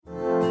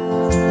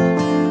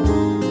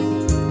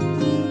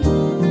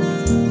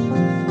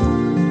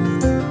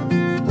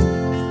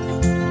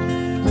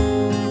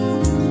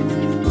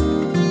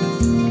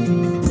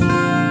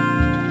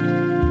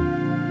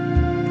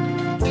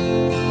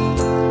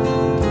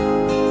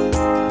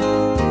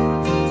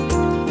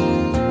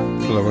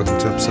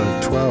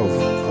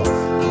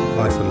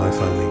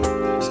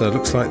So it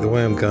looks like the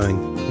way I'm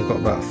going, I've got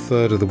about a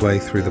third of the way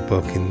through the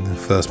book in the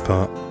first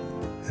part,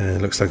 and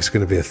it looks like it's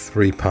going to be a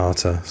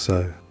three-parter, so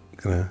I'm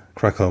going to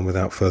crack on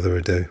without further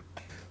ado.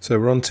 So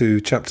we're on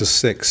to chapter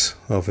 6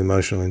 of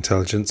Emotional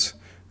Intelligence.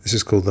 This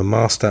is called the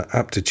Master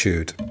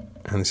Aptitude,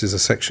 and this is a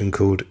section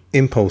called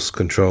Impulse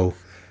Control,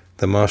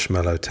 the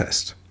Marshmallow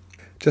Test.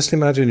 Just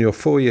imagine you're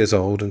 4 years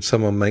old and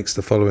someone makes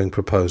the following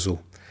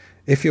proposal.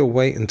 If you'll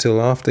wait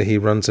until after he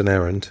runs an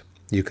errand,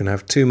 you can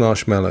have 2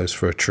 marshmallows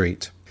for a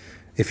treat.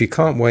 If you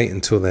can't wait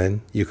until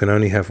then, you can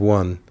only have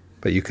 1,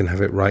 but you can have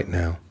it right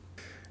now.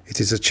 It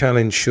is a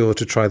challenge sure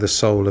to try the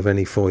soul of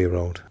any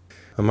 4-year-old,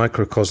 a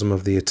microcosm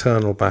of the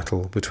eternal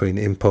battle between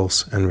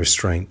impulse and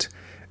restraint,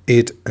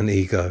 id and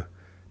ego,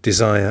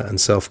 desire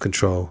and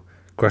self-control,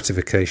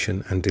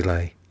 gratification and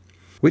delay.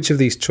 Which of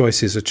these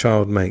choices a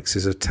child makes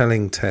is a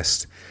telling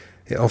test.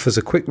 It offers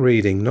a quick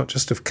reading not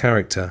just of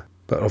character,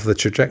 but of the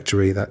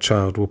trajectory that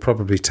child will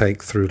probably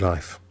take through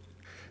life.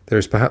 There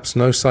is perhaps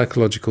no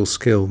psychological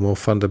skill more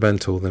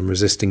fundamental than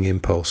resisting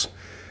impulse.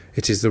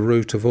 It is the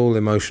root of all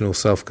emotional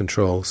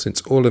self-control,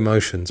 since all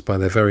emotions, by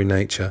their very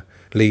nature,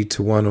 lead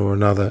to one or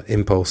another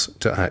impulse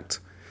to act.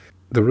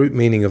 The root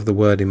meaning of the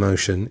word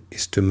emotion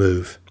is to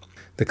move.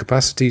 The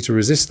capacity to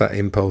resist that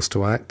impulse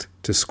to act,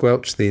 to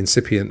squelch the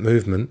incipient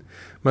movement,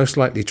 most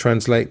likely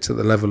translates at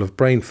the level of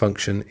brain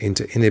function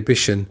into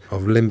inhibition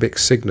of limbic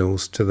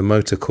signals to the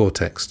motor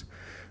cortex,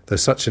 though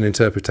such an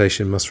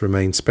interpretation must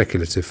remain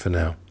speculative for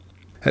now.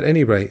 At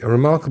any rate, a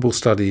remarkable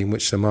study in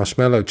which the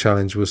marshmallow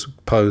challenge was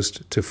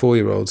posed to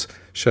 4-year-olds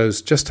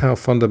shows just how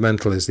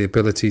fundamental is the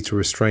ability to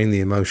restrain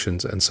the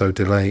emotions and so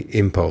delay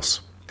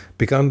impulse.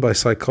 Begun by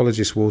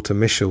psychologist Walter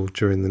Mischel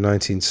during the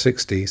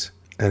 1960s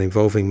and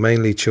involving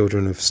mainly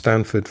children of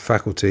Stanford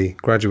faculty,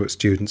 graduate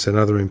students and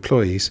other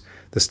employees,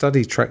 the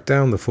study tracked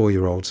down the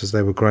 4-year-olds as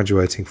they were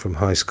graduating from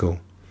high school.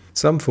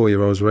 Some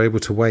 4-year-olds were able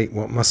to wait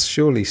what must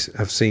surely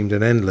have seemed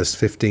an endless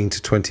 15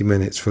 to 20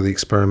 minutes for the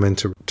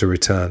experimenter to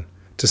return.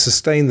 To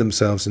sustain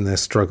themselves in their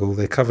struggle,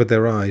 they covered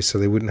their eyes so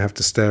they wouldn't have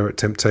to stare at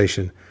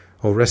temptation,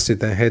 or rested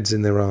their heads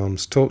in their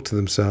arms, talked to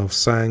themselves,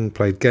 sang,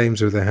 played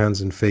games with their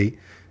hands and feet,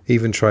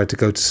 even tried to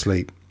go to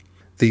sleep.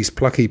 These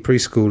plucky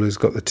preschoolers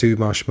got the 2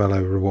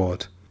 marshmallow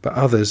reward, but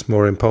others,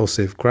 more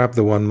impulsive, grabbed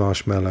the 1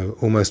 marshmallow,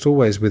 almost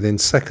always within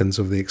seconds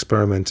of the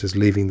experimenter's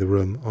leaving the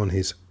room on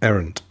his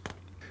errand.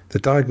 The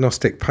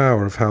diagnostic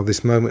power of how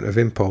this moment of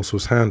impulse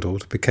was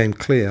handled became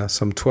clear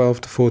some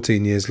 12 to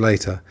 14 years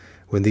later,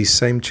 when these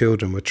same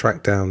children were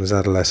tracked down as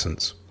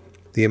adolescents.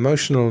 The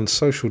emotional and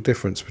social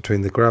difference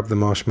between the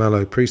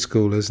grab-the-marshmallow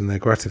preschoolers and their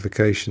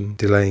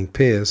gratification-delaying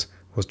peers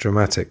was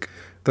dramatic.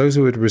 Those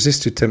who had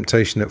resisted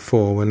temptation at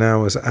 4 were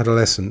now, as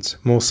adolescents,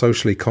 more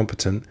socially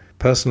competent,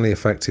 personally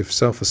effective,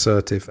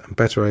 self-assertive, and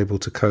better able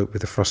to cope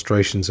with the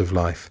frustrations of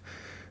life.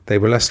 They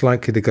were less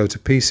likely to go to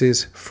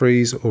pieces,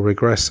 freeze, or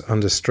regress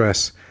under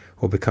stress,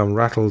 or become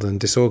rattled and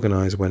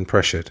disorganized when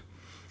pressured.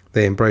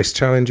 They embraced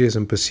challenges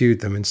and pursued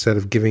them instead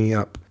of giving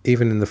up,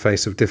 even in the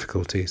face of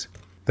difficulties.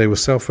 They were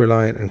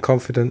self-reliant and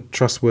confident,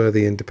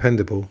 trustworthy and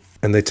dependable,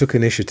 and they took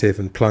initiative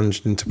and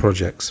plunged into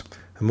projects.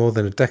 And more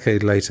than a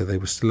decade later, they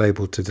were still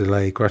able to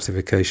delay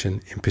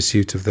gratification in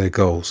pursuit of their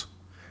goals.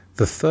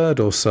 The third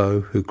or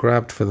so who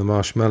grabbed for the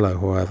marshmallow,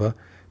 however,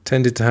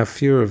 tended to have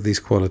fewer of these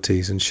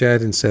qualities and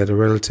shared instead a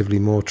relatively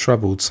more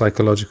troubled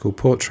psychological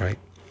portrait.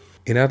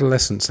 In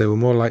adolescence, they were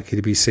more likely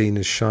to be seen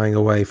as shying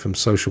away from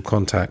social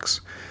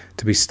contacts,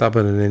 to be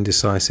stubborn and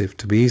indecisive,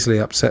 to be easily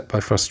upset by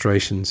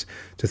frustrations,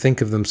 to think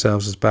of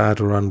themselves as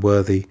bad or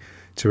unworthy,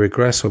 to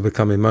regress or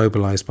become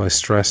immobilized by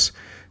stress,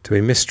 to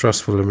be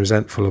mistrustful and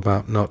resentful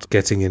about not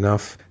getting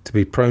enough, to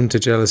be prone to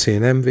jealousy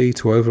and envy,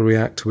 to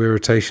overreact to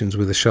irritations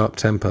with a sharp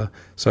temper,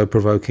 so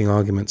provoking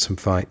arguments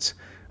and fights.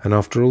 And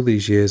after all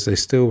these years, they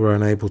still were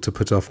unable to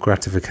put off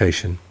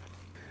gratification.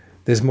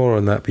 There's more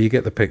on that, but you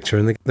get the picture,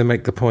 and they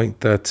make the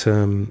point that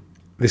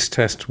this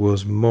test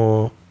was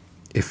more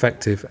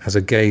effective as a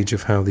gauge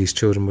of how these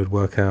children would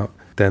work out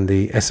than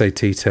the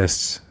SAT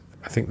tests.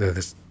 I think they're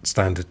the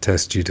standard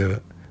tests you do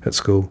at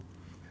school.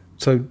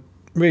 So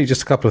really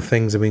just a couple of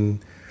things. I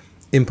mean,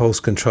 impulse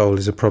control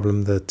is a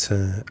problem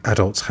that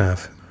adults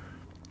have.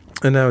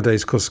 And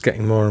nowadays, of course, it's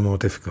getting more and more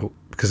difficult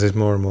because there's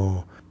more and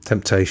more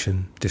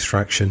temptation,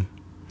 distraction.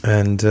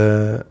 And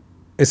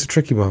it's a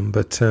tricky one,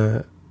 but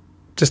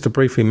just to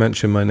briefly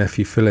mention my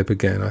nephew Philip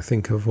again, I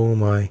think of all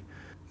my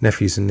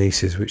nephews and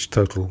nieces, which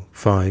total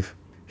 5,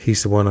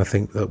 he's the one I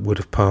think that would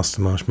have passed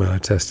the marshmallow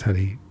test had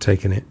he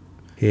taken it.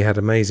 He had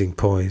amazing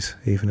poise,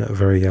 even at a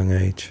very young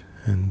age.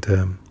 And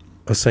I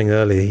was saying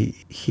earlier,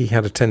 he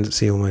had a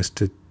tendency almost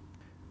to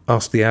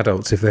ask the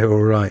adults if they were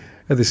all right. He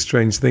had this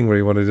strange thing where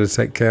he wanted to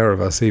take care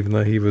of us, even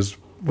though he was,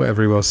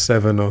 whatever he was,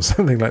 7 or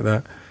something like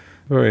that.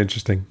 Very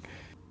interesting.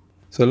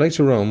 So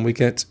later on, we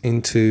get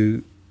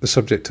into the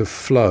subject of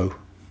flow,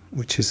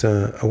 which is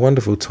a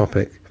wonderful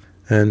topic.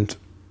 And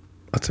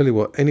I'll tell you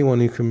what, anyone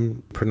who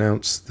can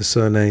pronounce the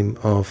surname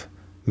of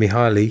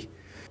Mihaly,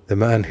 the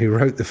man who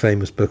wrote the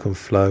famous book on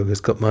flow, has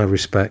got my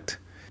respect.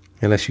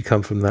 Unless you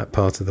come from that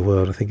part of the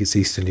world, I think it's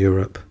Eastern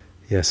Europe.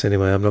 Yes,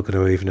 anyway, I'm not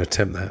going to even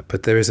attempt that.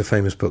 But there is a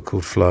famous book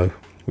called Flow,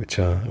 which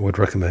I would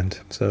recommend.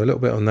 So a little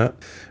bit on that.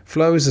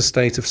 Flow is a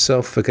state of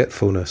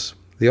self-forgetfulness,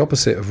 the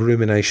opposite of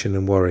rumination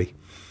and worry.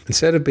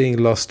 Instead of being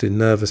lost in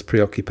nervous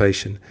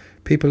preoccupation,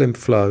 people in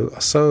flow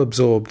are so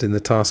absorbed in the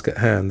task at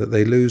hand that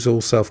they lose all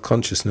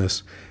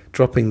self-consciousness,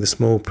 dropping the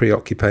small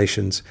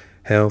preoccupations,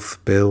 health,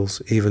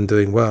 bills, even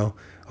doing well,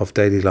 of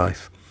daily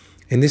life.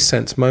 In this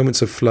sense,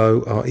 moments of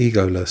flow are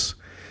egoless.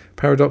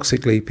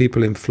 Paradoxically,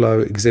 people in flow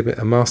exhibit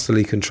a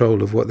masterly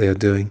control of what they are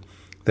doing.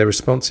 Their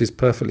response is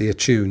perfectly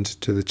attuned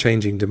to the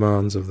changing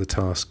demands of the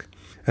task.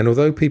 And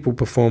although people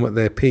perform at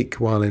their peak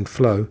while in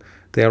flow,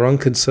 they are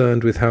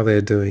unconcerned with how they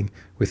are doing.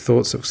 With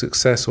thoughts of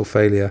success or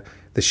failure,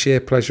 the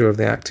sheer pleasure of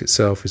the act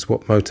itself is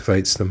what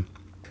motivates them.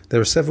 There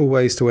are several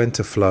ways to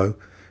enter flow.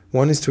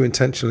 One is to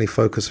intentionally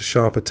focus a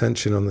sharp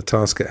attention on the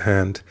task at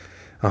hand.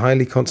 A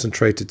highly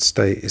concentrated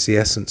state is the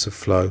essence of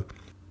flow.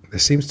 There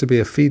seems to be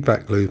a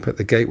feedback loop at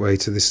the gateway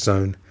to this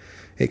zone.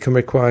 It can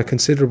require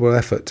considerable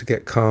effort to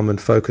get calm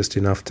and focused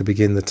enough to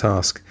begin the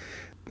task.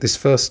 This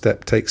first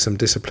step takes some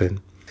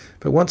discipline.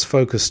 But once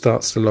focus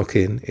starts to lock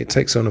in, it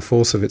takes on a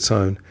force of its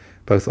own,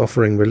 both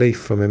offering relief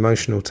from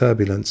emotional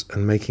turbulence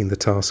and making the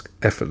task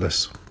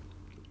effortless.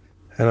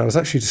 And I was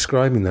actually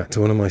describing that to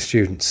one of my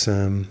students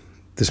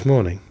this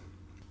morning.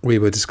 We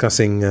were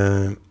discussing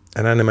an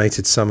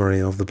animated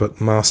summary of the book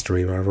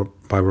Mastery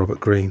by Robert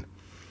Greene.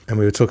 And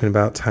we were talking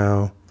about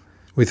how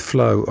with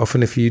flow,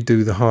 often if you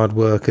do the hard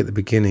work at the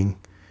beginning,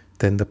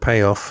 then the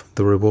payoff,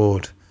 the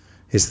reward,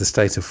 is the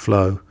state of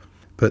flow.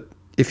 But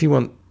if you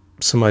want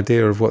some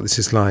idea of what this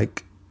is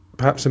like,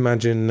 perhaps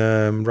imagine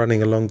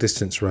running a long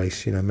distance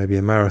race, maybe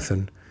a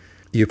marathon.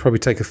 You probably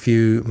take a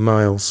few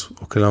miles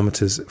or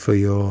kilometers for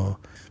your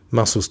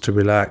muscles to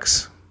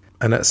relax.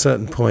 And at a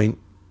certain point,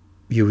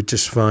 you would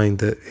just find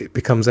that it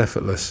becomes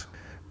effortless.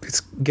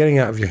 It's getting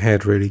out of your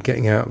head, really,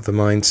 getting out of the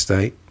mind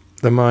state.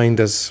 The mind,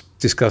 as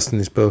discussed in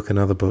this book and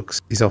other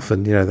books, is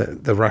often,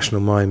 the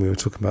rational mind we were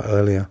talking about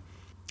earlier,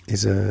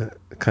 is a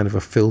kind of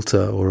a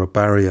filter or a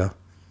barrier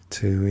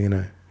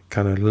to,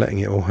 kind of letting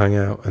it all hang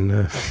out.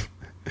 And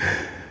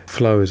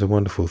flow is a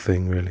wonderful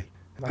thing, really.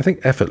 I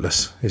think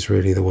effortless is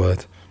really the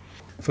word.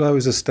 Flow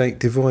is a state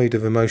devoid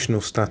of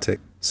emotional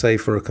static,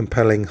 save for a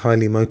compelling,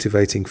 highly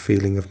motivating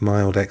feeling of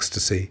mild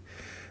ecstasy.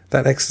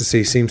 That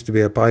ecstasy seems to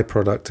be a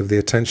byproduct of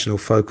the attentional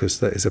focus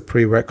that is a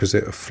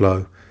prerequisite of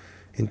flow.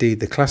 Indeed,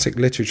 the classic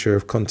literature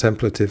of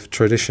contemplative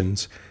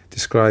traditions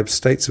describes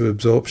states of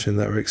absorption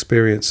that are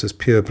experienced as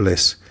pure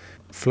bliss,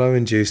 flow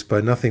induced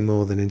by nothing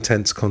more than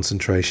intense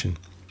concentration.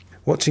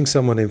 Watching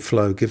someone in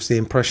flow gives the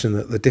impression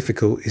that the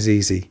difficult is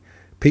easy.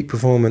 Peak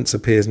performance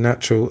appears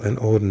natural and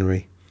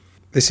ordinary.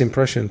 This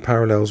impression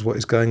parallels what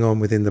is going on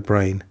within the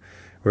brain,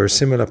 where a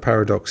similar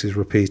paradox is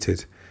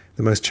repeated.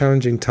 The most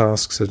challenging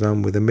tasks are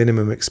done with a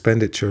minimum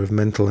expenditure of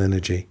mental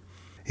energy.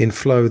 In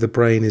flow, the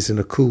brain is in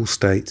a cool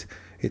state,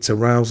 its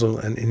arousal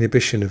and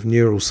inhibition of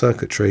neural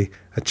circuitry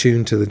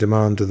attuned to the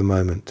demand of the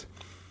moment.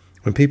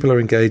 When people are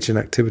engaged in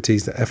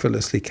activities that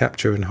effortlessly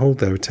capture and hold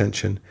their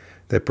attention,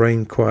 their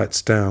brain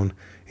quiets down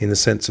in the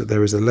sense that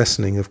there is a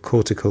lessening of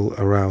cortical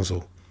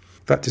arousal.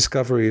 That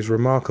discovery is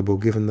remarkable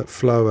given that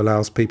flow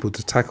allows people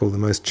to tackle the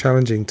most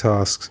challenging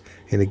tasks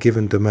in a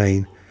given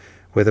domain,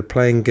 whether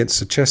playing against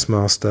a chess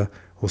master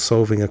or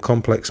solving a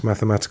complex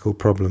mathematical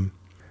problem.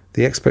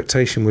 The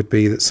expectation would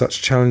be that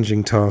such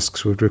challenging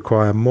tasks would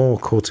require more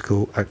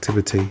cortical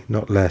activity,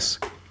 not less.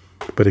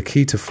 But a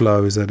key to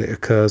flow is that it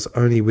occurs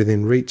only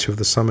within reach of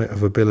the summit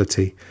of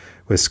ability,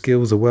 where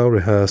skills are well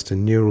rehearsed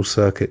and neural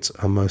circuits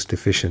are most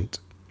efficient.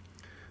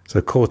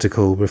 So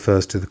cortical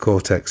refers to the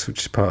cortex,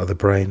 which is part of the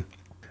brain.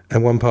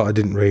 And one part I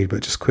didn't read,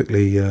 but just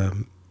quickly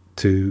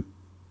to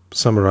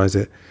summarize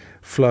it,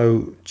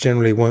 flow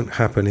generally won't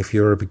happen if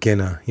you're a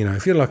beginner.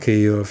 If you're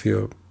lucky or if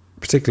you're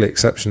particularly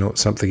exceptional at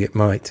something, it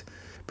might.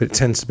 But it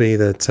tends to be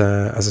that,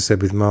 as I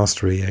said, with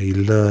mastery, you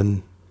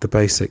learn the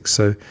basics.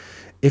 So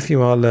if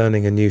you are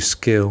learning a new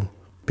skill,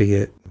 be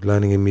it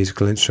learning a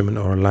musical instrument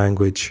or a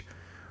language,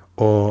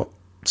 or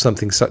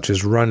something such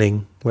as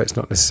running, where it's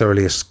not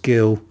necessarily a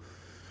skill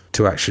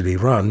to actually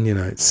run,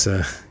 it's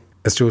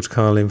as George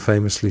Carlin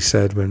famously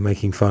said when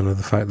making fun of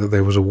the fact that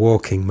there was a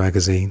walking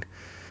magazine,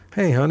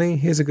 "Hey honey,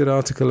 here's a good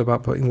article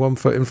about putting one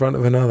foot in front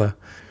of another."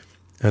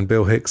 And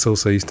Bill Hicks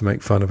also used to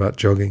make fun about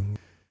jogging.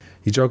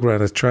 You jog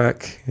around a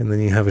track and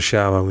then you have a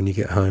shower when you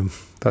get home.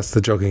 That's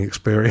the jogging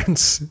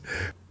experience.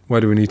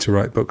 Why do we need to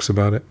write books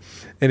about it?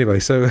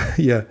 Anyway, so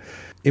yeah,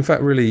 in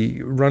fact,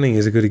 really, running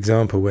is a good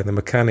example where the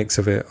mechanics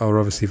of it are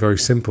obviously very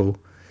simple,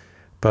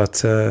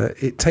 but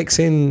it takes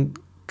in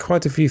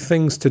quite a few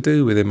things to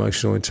do with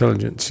emotional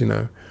intelligence,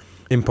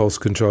 impulse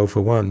control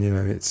for one.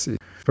 It's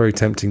very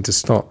tempting to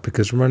stop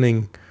because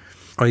running,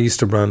 I used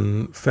to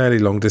run fairly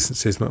long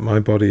distances, but my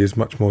body is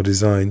much more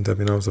designed. I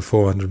was a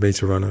 400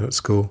 meter runner at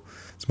school.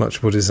 It's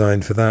much more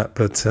designed for that.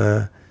 But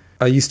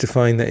I used to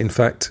find that, in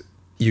fact,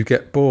 you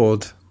get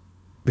bored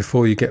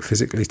before you get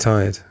physically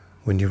tired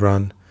when you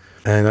run.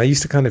 And I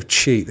used to kind of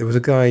cheat. There was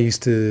a guy I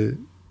used to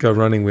go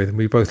running with, and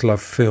we both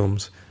loved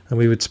films, and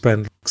we would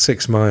spend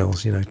 6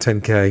 miles,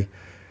 10K,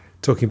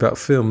 talking about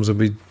films, and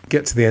we'd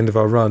get to the end of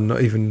our run,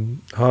 not even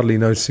hardly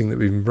noticing that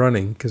we've been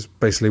running, because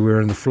basically we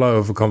were in the flow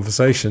of a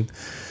conversation,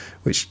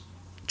 which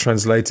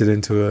translated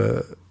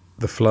into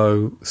the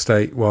flow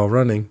state while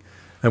running,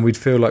 and we'd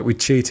feel like we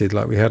cheated,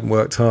 like we hadn't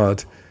worked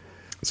hard.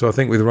 So I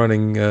think with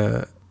running,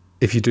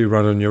 if you do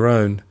run on your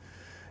own,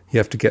 you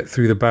have to get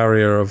through the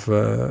barrier of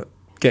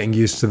getting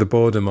used to the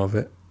boredom of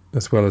it,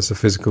 as well as the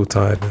physical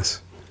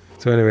tiredness.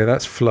 So anyway,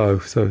 that's flow.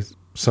 So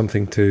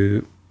something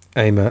to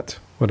aim at,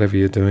 whatever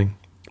you're doing.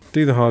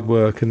 Do the hard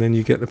work and then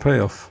you get the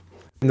payoff.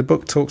 And the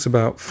book talks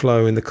about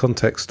flow in the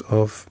context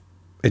of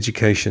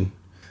education.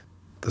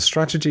 The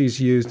strategies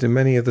used in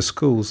many of the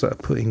schools that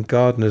are putting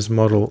Gardner's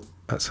model,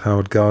 that's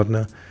Howard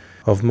Gardner,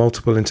 of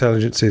multiple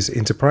intelligences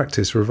into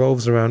practice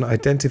revolves around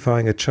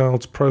identifying a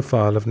child's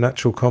profile of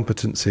natural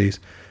competencies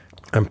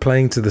and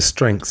playing to the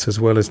strengths as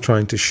well as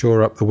trying to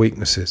shore up the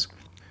weaknesses.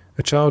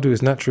 A child who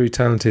is naturally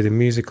talented in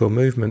music or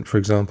movement, for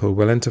example,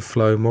 will enter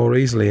flow more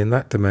easily in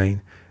that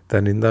domain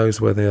than in those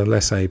where they are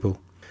less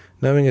able.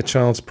 Knowing a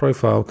child's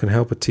profile can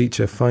help a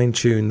teacher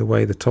fine-tune the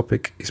way the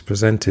topic is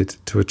presented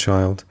to a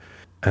child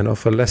and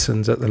offer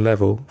lessons at the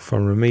level,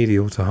 from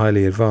remedial to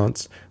highly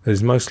advanced, that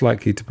is most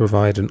likely to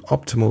provide an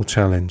optimal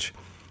challenge.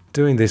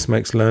 Doing this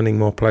makes learning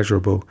more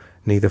pleasurable,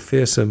 neither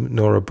fearsome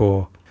nor a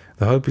bore.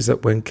 The hope is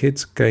that when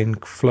kids gain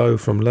flow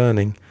from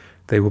learning,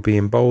 they will be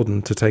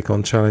emboldened to take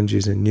on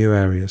challenges in new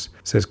areas,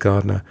 says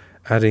Gardner,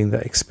 adding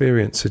that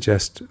experience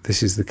suggests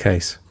this is the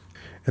case.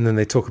 And then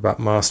they talk about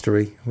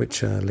mastery,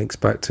 which links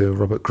back to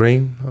Robert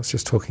Greene, I was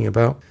just talking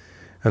about.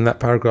 And that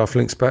paragraph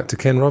links back to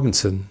Ken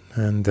Robinson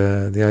and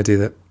the idea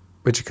that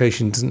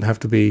education doesn't have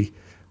to be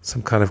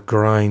some kind of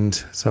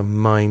grind, some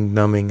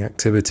mind-numbing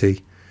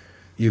activity.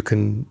 You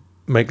can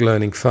make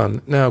learning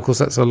fun. Now, of course,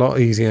 that's a lot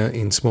easier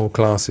in small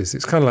classes.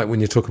 It's kind of like when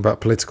you're talking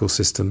about political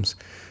systems.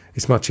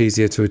 It's much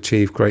easier to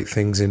achieve great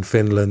things in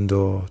Finland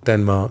or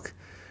Denmark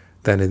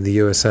than in the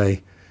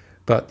USA.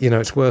 But,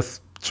 it's worth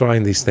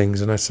trying these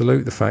things, and I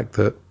salute the fact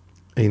that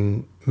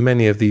in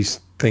many of these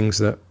things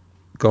that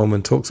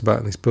Goleman talks about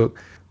in this book,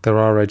 there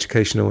are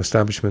educational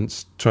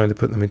establishments trying to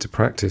put them into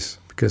practice,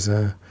 because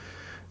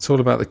it's all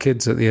about the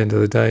kids at the end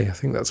of the day. I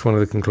think that's one of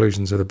the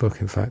conclusions of the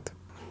book, in fact.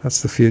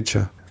 That's the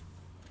future.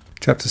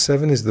 Chapter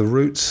 7 is the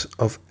roots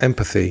of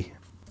empathy,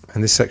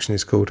 and this section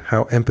is called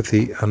How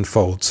Empathy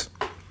Unfolds.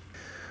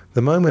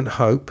 The moment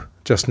Hope,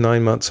 just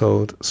 9 months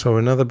old, saw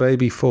another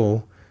baby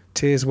fall,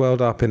 tears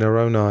welled up in her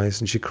own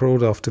eyes, and she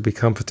crawled off to be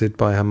comforted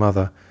by her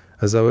mother,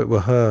 as though it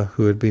were her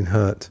who had been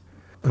hurt.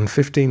 And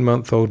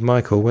 15-month-old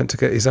Michael went to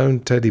get his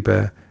own teddy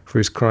bear for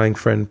his crying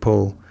friend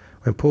Paul.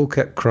 When Paul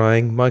kept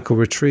crying, Michael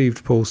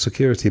retrieved Paul's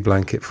security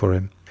blanket for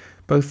him.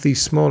 Both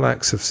these small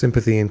acts of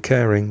sympathy and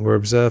caring were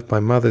observed by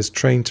mothers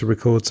trained to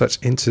record such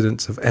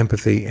incidents of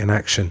empathy in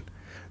action.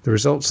 The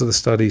results of the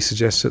study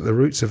suggest that the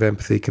roots of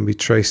empathy can be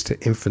traced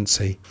to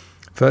infancy.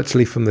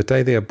 Virtually from the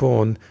day they are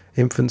born,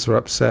 infants are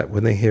upset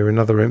when they hear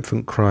another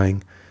infant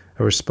crying,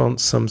 a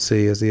response some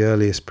see as the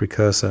earliest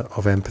precursor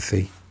of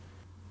empathy.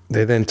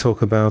 They then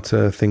talk about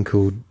a thing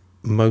called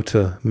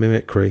motor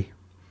mimicry,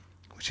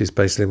 which is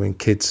basically when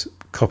kids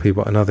copy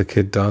what another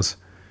kid does,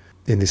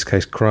 in this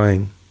case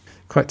crying.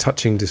 Quite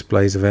touching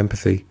displays of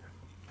empathy.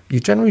 You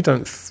generally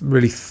don't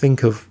really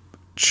think of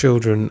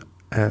children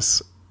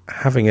as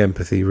having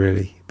empathy,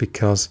 really,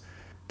 because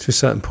to a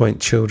certain point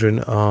children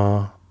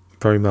are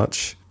very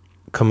much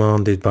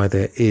commanded by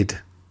their id,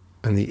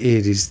 and the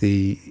id is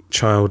the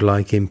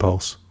childlike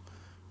impulse,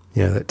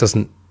 that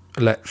doesn't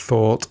let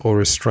thought or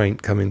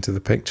restraint come into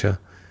the picture.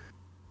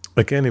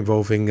 Again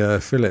involving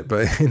Philip,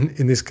 but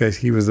in this case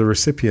he was the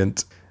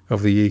recipient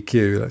of the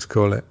EQ, let's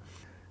call it.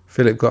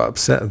 Philip got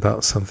upset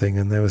about something,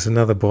 and there was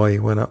another boy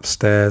who went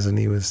upstairs and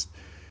he was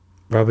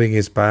rubbing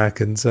his back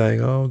and saying,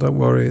 "Oh, don't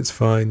worry, it's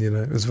fine."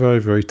 It was very,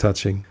 very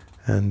touching,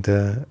 and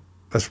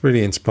that's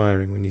really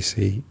inspiring when you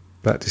see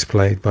that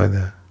displayed by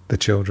the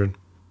children.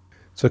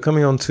 So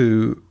coming on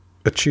to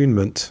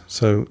attunement,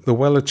 so the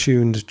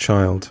well-attuned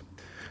child.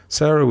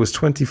 Sarah was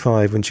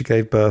 25 when she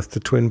gave birth to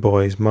twin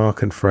boys,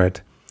 Mark and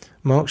Fred.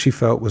 Mark, she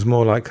felt, was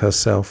more like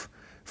herself.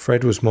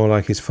 Fred was more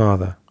like his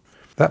father.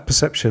 That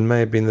perception may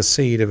have been the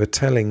seed of a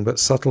telling but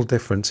subtle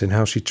difference in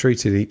how she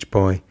treated each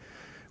boy.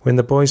 When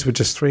the boys were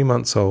just 3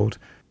 months old,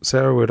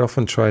 Sarah would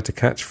often try to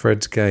catch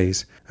Fred's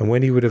gaze, and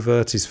when he would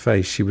avert his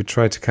face, she would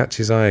try to catch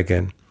his eye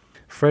again.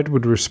 Fred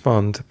would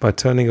respond by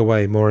turning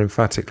away more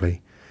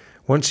emphatically.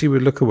 Once she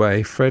would look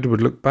away, Fred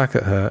would look back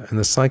at her, and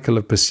the cycle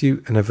of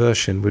pursuit and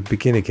aversion would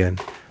begin again,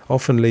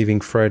 often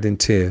leaving Fred in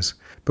tears.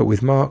 But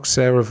with Mark,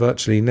 Sarah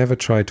virtually never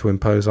tried to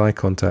impose eye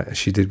contact as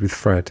she did with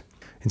Fred.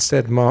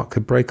 Instead, Mark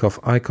could break off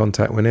eye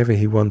contact whenever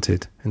he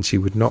wanted, and she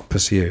would not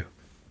pursue.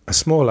 A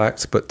small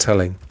act, but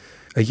telling.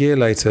 A year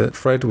later,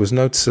 Fred was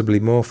noticeably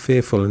more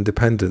fearful and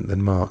dependent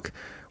than Mark.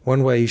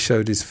 One way he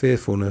showed his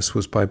fearfulness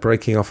was by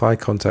breaking off eye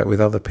contact with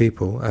other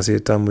people, as he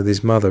had done with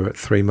his mother at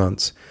 3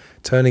 months,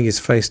 turning his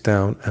face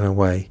down and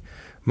away.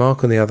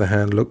 Mark, on the other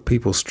hand, looked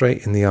people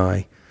straight in the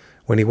eye.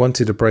 When he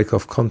wanted to break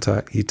off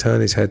contact, he'd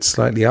turn his head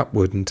slightly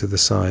upward and to the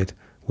side,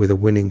 with a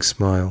winning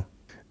smile.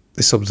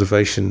 This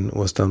observation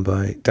was done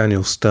by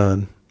Daniel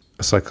Stern,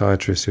 a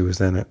psychiatrist who was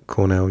then at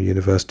Cornell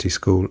University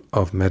School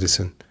of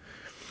Medicine.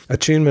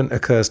 Attunement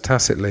occurs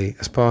tacitly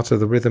as part of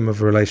the rhythm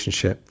of a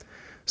relationship.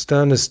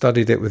 Stern has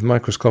studied it with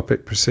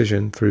microscopic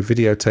precision through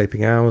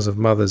videotaping hours of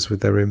mothers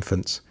with their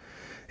infants.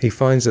 He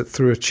finds that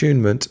through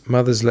attunement,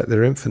 mothers let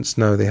their infants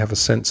know they have a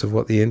sense of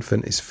what the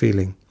infant is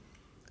feeling.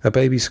 A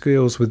baby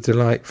squeals with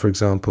delight, for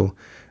example,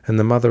 and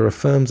the mother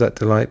affirms that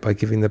delight by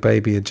giving the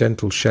baby a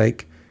gentle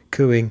shake,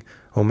 cooing,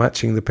 or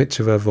matching the pitch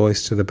of her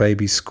voice to the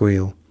baby's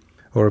squeal.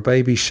 Or a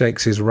baby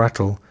shakes his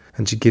rattle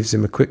and she gives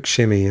him a quick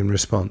shimmy in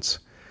response.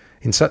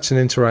 In such an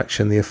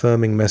interaction, the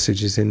affirming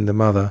message is in the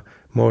mother,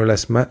 more or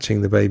less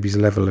matching the baby's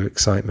level of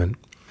excitement.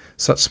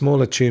 Such small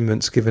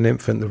attunements give an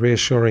infant the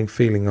reassuring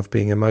feeling of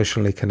being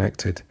emotionally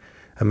connected,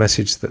 a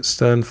message that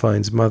Stern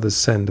finds mothers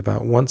send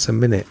about once a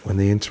minute when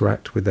they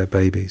interact with their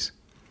babies.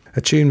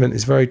 Attunement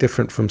is very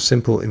different from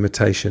simple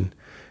imitation.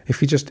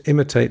 If you just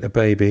imitate a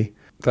baby,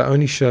 that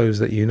only shows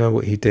that you know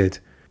what he did,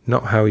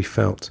 not how he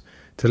felt.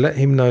 To let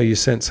him know you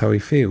sense how he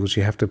feels,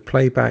 you have to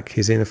play back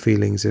his inner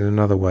feelings in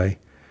another way.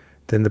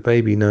 Then the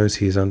baby knows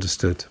he is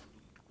understood.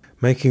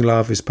 Making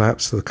love is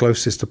perhaps the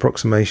closest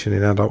approximation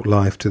in adult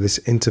life to this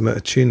intimate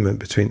attunement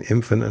between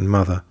infant and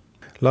mother.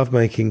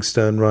 Lovemaking,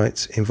 Stern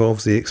writes,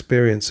 involves the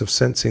experience of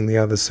sensing the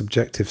other's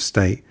subjective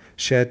state,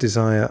 shared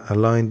desire,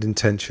 aligned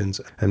intentions,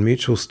 and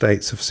mutual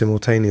states of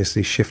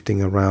simultaneously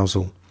shifting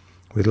arousal,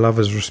 with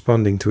lovers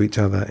responding to each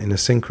other in a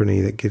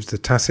synchrony that gives the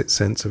tacit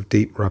sense of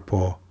deep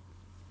rapport.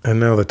 And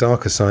now the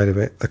darker side of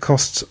it, the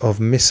costs of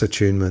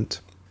misattunement.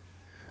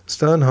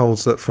 Stern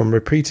holds that from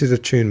repeated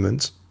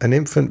attunements, an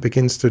infant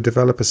begins to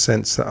develop a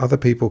sense that other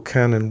people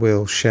can and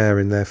will share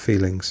in their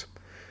feelings.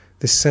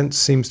 This sense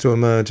seems to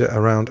emerge at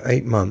around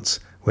 8 months,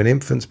 when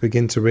infants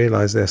begin to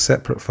realize they are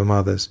separate from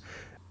others,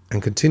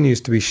 and continues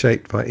to be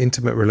shaped by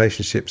intimate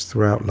relationships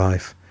throughout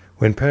life.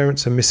 When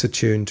parents are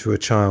misattuned to a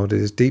child,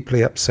 it is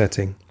deeply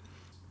upsetting.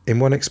 In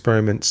one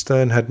experiment,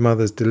 Stern had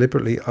mothers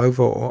deliberately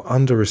over or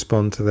under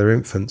respond to their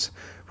infants,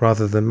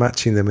 rather than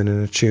matching them in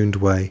an attuned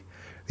way.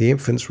 The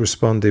infants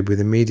responded with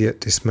immediate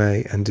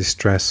dismay and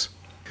distress.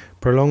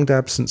 Prolonged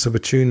absence of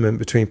attunement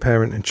between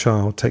parent and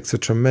child takes a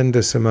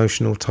tremendous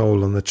emotional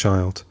toll on the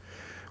child.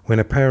 When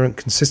a parent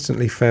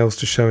consistently fails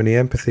to show any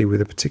empathy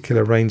with a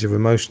particular range of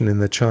emotion in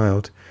the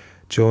child,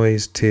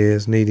 joys,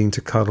 tears, needing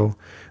to cuddle,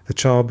 the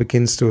child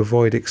begins to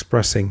avoid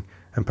expressing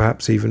and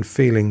perhaps even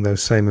feeling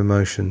those same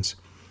emotions.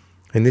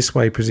 In this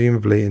way,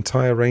 presumably,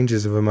 entire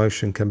ranges of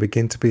emotion can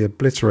begin to be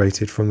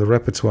obliterated from the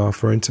repertoire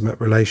for intimate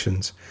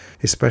relations,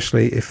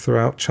 especially if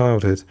throughout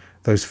childhood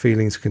those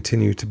feelings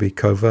continue to be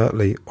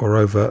covertly or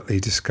overtly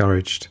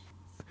discouraged.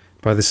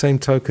 By the same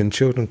token,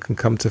 children can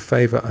come to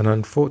favour an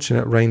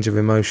unfortunate range of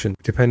emotion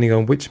depending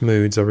on which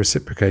moods are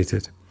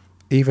reciprocated.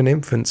 Even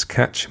infants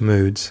catch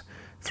moods.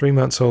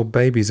 3-month-old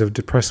babies of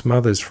depressed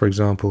mothers, for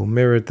example,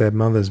 mirrored their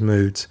mother's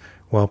moods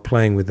while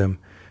playing with them,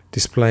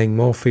 displaying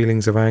more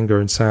feelings of anger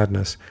and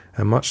sadness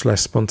and much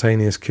less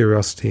spontaneous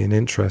curiosity and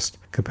interest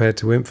compared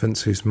to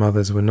infants whose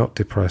mothers were not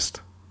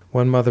depressed.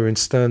 One mother in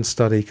Stern's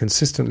study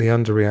consistently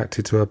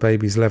underreacted to her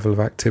baby's level of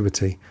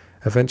activity.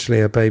 Eventually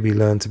her baby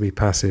learned to be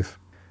passive.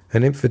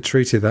 An infant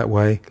treated that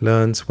way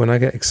learns, when I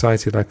get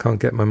excited I can't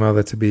get my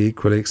mother to be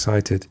equally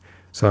excited,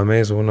 so I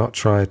may as well not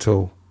try at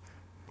all.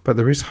 But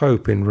there is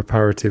hope in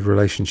reparative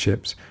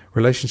relationships.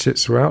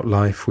 Relationships throughout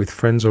life with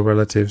friends or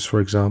relatives,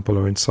 for example,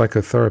 or in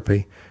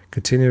psychotherapy,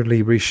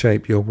 continually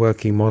reshape your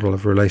working model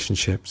of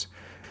relationships.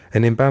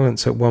 An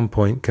imbalance at one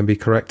point can be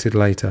corrected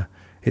later.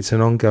 It's an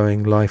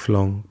ongoing,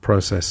 lifelong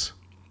process.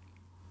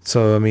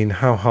 So,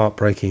 how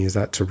heartbreaking is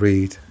that to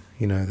read?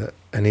 That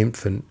an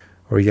infant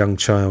or a young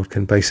child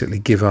can basically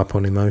give up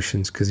on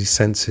emotions because he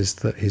senses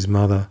that his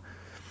mother,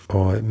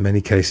 or in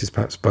many cases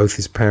perhaps both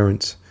his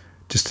parents,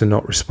 just are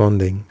not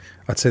responding.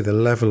 I'd say the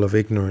level of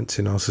ignorance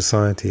in our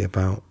society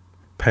about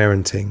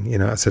parenting,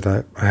 I said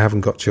I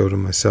haven't got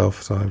children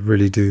myself, so I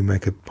really do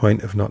make a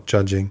point of not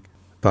judging.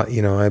 But,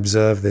 I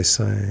observed this.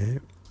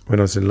 When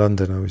I was in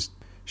London, I was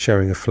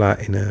sharing a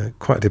flat in a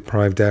quite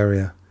deprived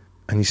area,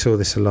 and you saw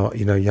this a lot,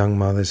 young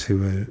mothers who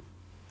were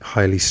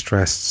highly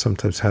stressed,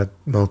 sometimes had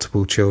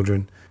multiple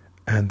children,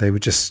 and they were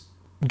just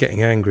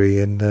getting angry.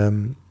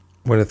 And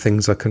one of the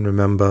things I can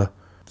remember,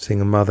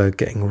 seeing a mother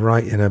getting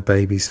right in her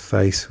baby's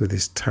face with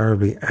this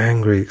terribly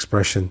angry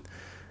expression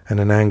and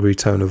an angry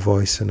tone of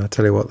voice. And I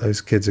tell you what,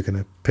 those kids are going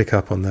to pick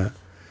up on that.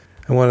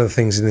 And one of the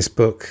things in this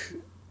book,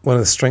 one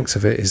of the strengths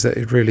of it is that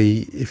it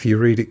really, if you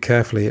read it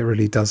carefully, it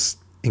really does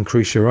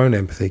increase your own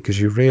empathy, because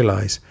you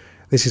realise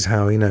this is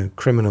how,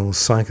 criminals,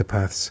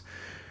 psychopaths,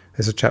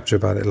 there's a chapter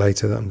about it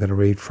later that I'm going to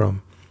read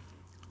from.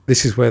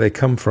 This is where they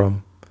come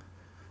from.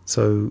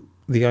 So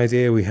the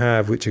idea we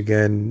have, which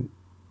again,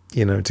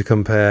 to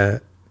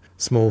compare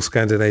small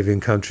Scandinavian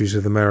countries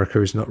with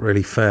America is not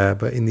really fair,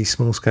 but in these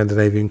small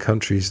Scandinavian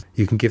countries,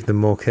 you can give them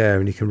more care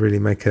and you can really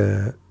make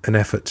an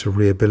effort to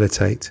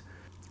rehabilitate.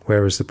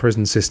 Whereas the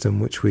prison system,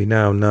 which we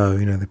now know,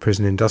 the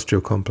prison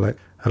industrial complex,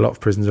 a lot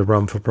of prisons are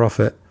run for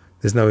profit.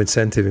 there's no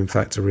incentive, in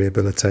fact, to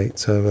rehabilitate.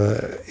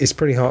 So it's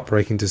pretty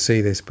heartbreaking to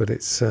see this, but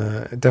it's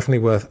definitely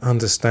worth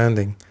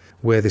understanding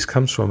where this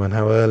comes from and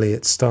how early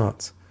it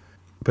starts.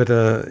 But,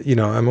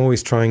 I'm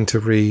always trying to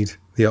read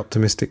the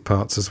optimistic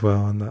parts as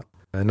well. And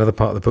another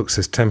part of the book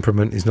says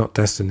temperament is not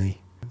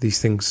destiny. These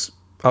things,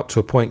 up to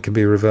a point, can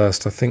be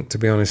reversed. I think, to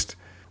be honest,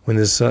 when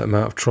there's a certain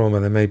amount of trauma,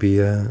 there may be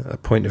a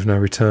point of no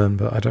return,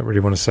 but I don't really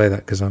want to say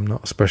that because I'm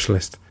not a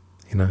specialist.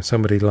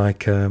 Somebody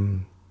like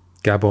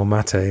Gabor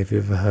Mate, have you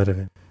ever heard of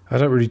him? I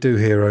don't really do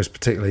heroes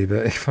particularly,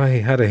 but if I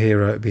had a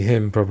hero, it'd be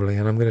him probably,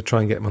 and I'm going to try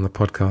and get him on the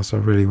podcast. I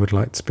really would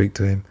like to speak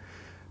to him.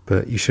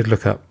 But you should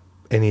look up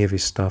any of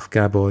his stuff.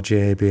 Gabor,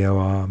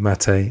 Gabor,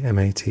 Mate,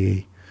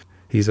 Mate.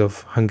 He's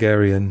of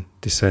Hungarian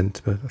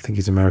descent, but I think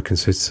he's an American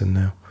citizen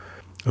now.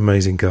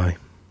 Amazing guy.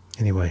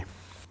 Anyway,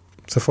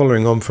 so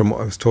following on from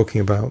what I was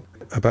talking about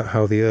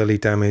how the early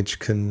damage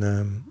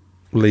can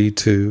lead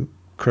to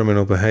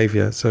criminal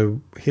behaviour. So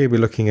here we're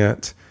looking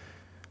at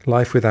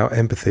life without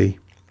empathy,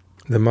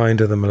 the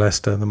mind of the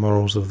molester, the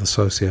morals of the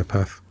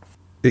sociopath.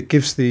 It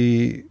gives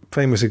the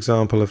famous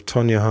example of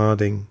Tonya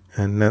Harding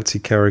and Nancy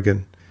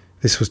Kerrigan.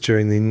 This was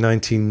during the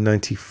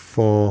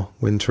 1994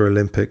 Winter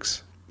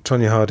Olympics.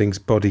 Tonya Harding's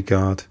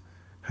bodyguard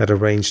had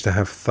arranged to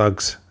have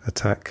thugs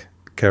attack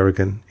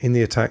Kerrigan. In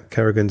the attack,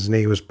 Kerrigan's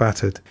knee was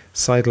battered,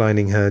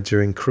 sidelining her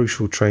during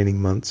crucial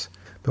training months.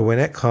 But when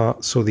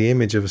Eckhart saw the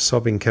image of a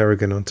sobbing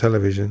Kerrigan on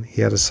television,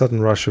 he had a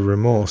sudden rush of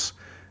remorse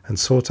and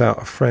sought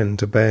out a friend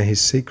to bear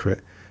his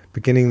secret,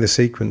 beginning the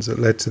sequence that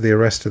led to the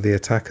arrest of the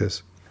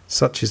attackers.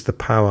 Such is the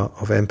power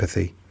of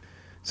empathy.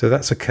 So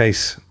that's a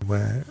case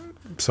where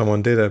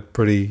someone did a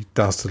pretty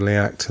dastardly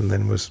act and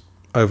then was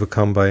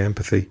overcome by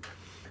empathy.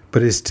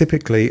 But is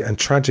typically and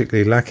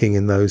tragically lacking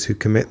in those who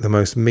commit the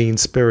most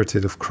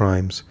mean-spirited of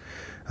crimes.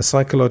 A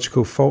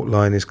psychological fault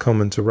line is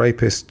common to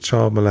rapists,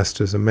 child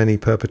molesters, and many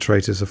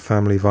perpetrators of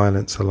family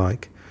violence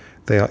alike.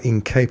 They are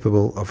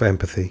incapable of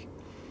empathy.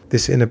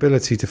 This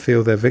inability to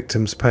feel their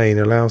victim's pain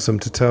allows them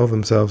to tell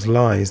themselves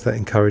lies that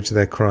encourage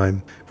their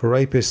crime. For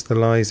rapists, the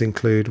lies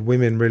include,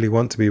 women really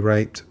want to be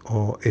raped,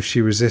 or if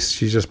she resists,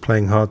 she's just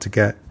playing hard to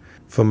get.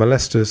 For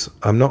molesters,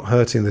 I'm not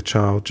hurting the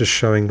child, just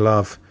showing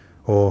love,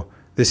 or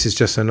this is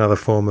just another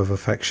form of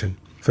affection.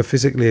 For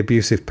physically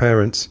abusive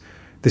parents,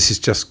 this is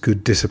just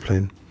good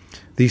discipline.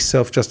 These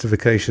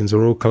self-justifications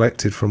are all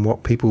collected from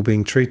what people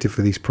being treated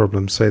for these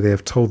problems say they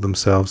have told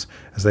themselves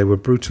as they were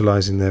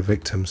brutalizing their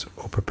victims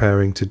or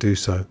preparing to do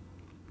so.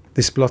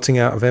 This blotting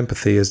out of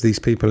empathy as these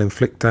people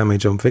inflict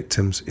damage on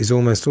victims is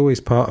almost always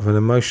part of an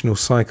emotional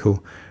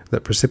cycle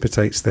that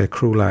precipitates their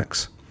cruel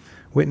acts.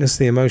 Witness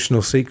the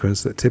emotional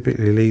sequence that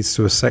typically leads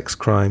to a sex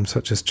crime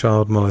such as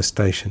child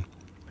molestation.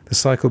 The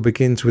cycle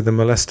begins with the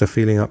molester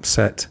feeling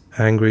upset,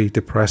 angry,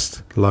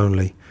 depressed,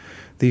 lonely.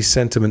 These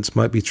sentiments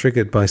might be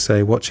triggered by,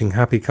 say, watching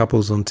happy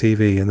couples on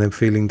TV and then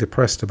feeling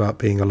depressed about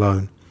being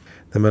alone.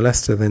 The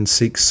molester then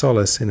seeks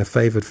solace in a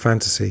favoured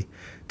fantasy,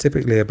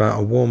 typically about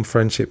a warm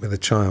friendship with a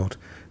child.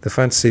 The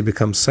fantasy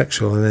becomes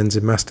sexual and ends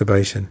in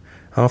masturbation.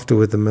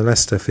 Afterward, the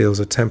molester feels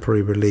a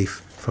temporary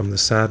relief from the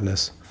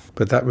sadness,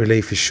 but that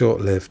relief is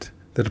short-lived.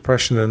 The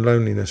depression and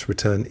loneliness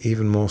return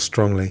even more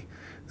strongly.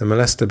 The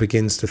molester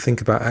begins to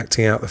think about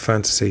acting out the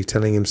fantasy,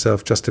 telling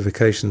himself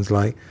justifications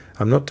like,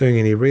 I'm not doing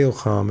any real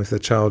harm if the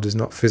child is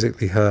not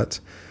physically hurt,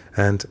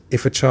 and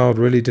if a child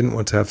really didn't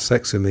want to have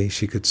sex with me,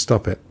 she could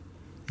stop it.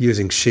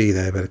 Using she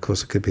there, but of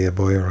course it could be a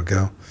boy or a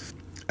girl.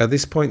 At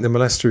this point, the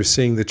molester is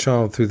seeing the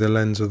child through the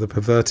lens of the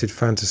perverted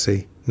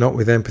fantasy, not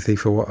with empathy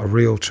for what a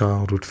real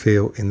child would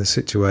feel in the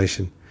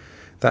situation.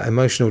 That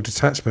emotional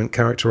detachment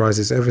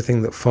characterises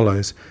everything that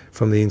follows,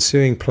 from the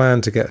ensuing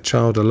plan to get a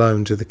child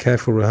alone to the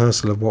careful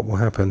rehearsal of what will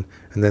happen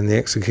and then the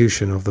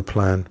execution of the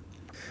plan.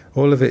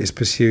 All of it is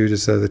pursued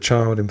as though the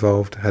child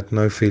involved had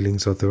no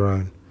feelings of their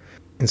own.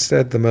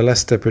 Instead, the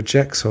molester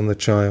projects on the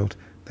child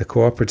the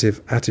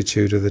cooperative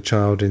attitude of the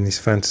child in his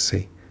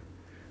fantasy.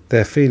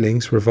 Their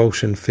feelings,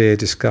 revulsion, fear,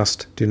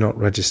 disgust, do not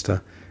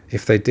register.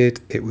 If they did,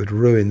 it would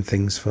ruin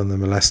things for the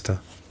molester.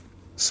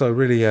 So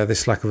really,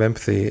 this lack of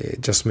empathy,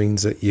 it just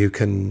means that you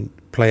can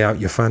play out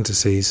your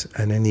fantasies,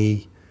 and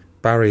any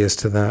barriers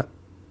to that,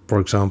 for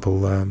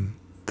example,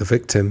 the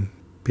victim,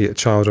 be it a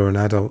child or an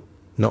adult,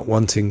 not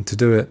wanting to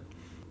do it,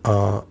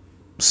 are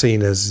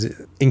seen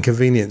as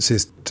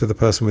inconveniences to the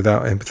person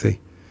without empathy.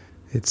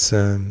 It's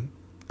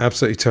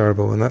absolutely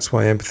terrible, and that's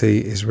why empathy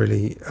is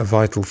really a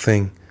vital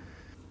thing.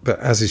 But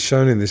as is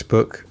shown in this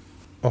book,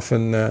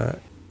 often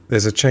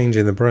there's a change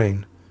in the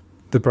brain.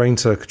 The brain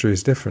circuitry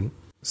is different.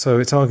 So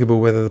it's arguable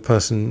whether the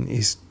person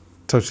is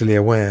totally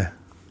aware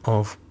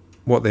of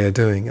what they are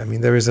doing. I mean,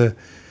 there is a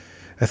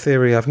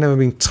theory, I've never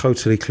been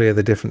totally clear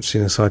the difference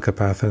between a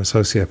psychopath and a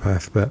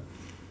sociopath,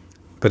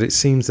 but it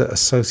seems that a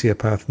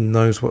sociopath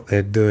knows what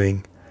they're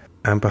doing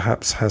and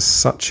perhaps has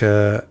such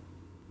an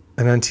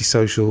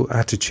antisocial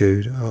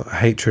attitude or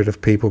hatred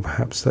of people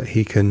perhaps that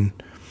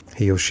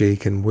he or she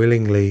can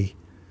willingly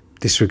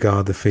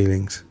disregard the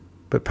feelings.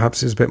 But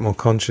perhaps it's a bit more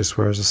conscious,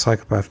 whereas a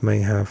psychopath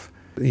may have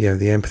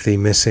the empathy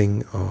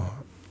missing, or,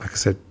 like I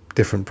said,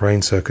 different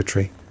brain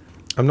circuitry.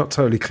 I'm not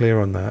totally clear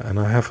on that, and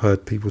I have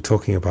heard people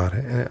talking about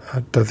it. And I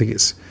don't think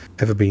it's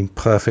ever been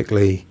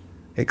perfectly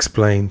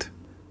explained.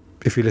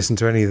 If you listen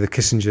to any of the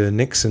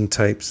Kissinger-Nixon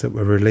tapes that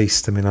were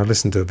released, I mean, I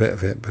listened to a bit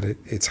of it, but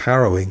it's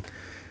harrowing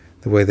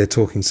the way they're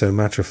talking so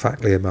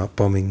matter-of-factly about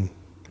bombing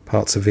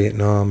parts of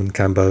Vietnam and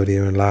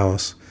Cambodia and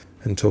Laos,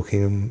 and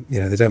talking,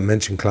 they don't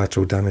mention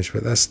collateral damage,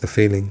 but that's the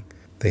feeling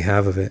they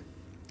have of it.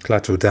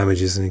 Collateral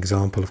damage is an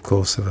example, of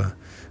course, of a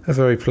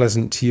very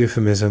pleasant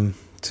euphemism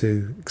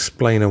to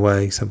explain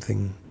away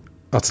something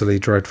utterly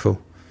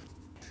dreadful.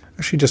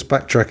 Actually, just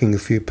backtracking a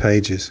few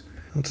pages,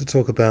 I want to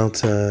talk about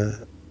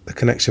the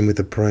connection with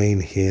the brain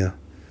here.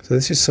 So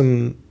this is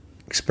some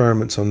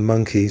experiments on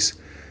monkeys.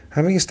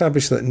 Having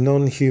established that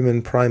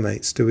non-human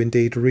primates do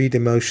indeed read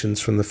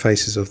emotions from the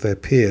faces of their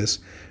peers,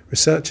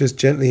 researchers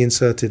gently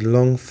inserted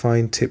long,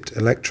 fine-tipped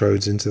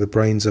electrodes into the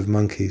brains of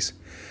monkeys.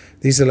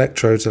 These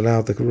electrodes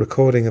allowed the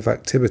recording of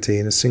activity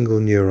in a single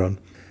neuron.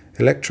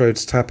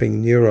 Electrodes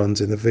tapping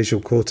neurons in the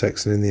visual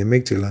cortex and in the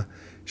amygdala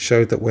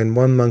showed that when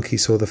one monkey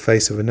saw the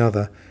face of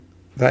another,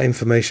 that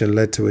information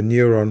led to a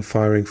neuron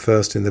firing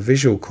first in the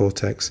visual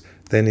cortex,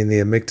 then in the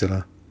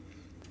amygdala.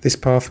 This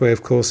pathway,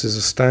 of course, is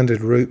a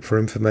standard route for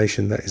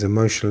information that is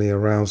emotionally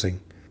arousing.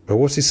 But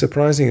what is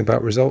surprising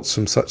about results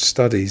from such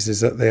studies is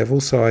that they have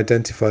also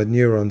identified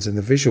neurons in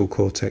the visual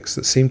cortex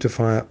that seem to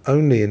fire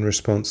only in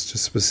response to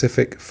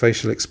specific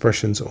facial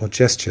expressions or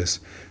gestures,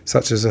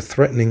 such as a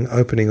threatening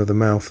opening of the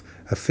mouth,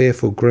 a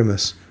fearful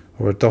grimace,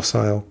 or a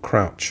docile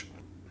crouch.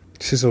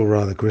 This is all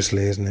rather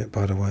grisly, isn't it,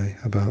 by the way,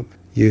 about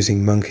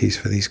using monkeys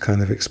for these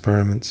kind of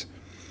experiments.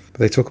 But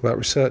they talk about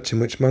research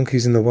in which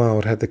monkeys in the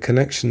wild had the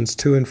connections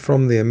to and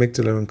from the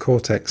amygdala and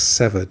cortex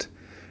severed.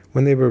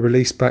 When they were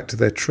released back to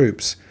their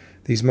troops,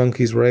 these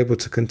monkeys were able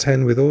to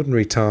contend with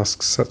ordinary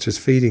tasks such as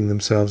feeding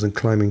themselves and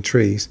climbing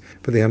trees,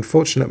 but the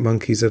unfortunate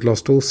monkeys had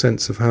lost all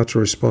sense of how to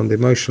respond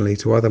emotionally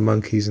to other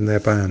monkeys in their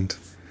band.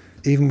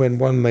 Even when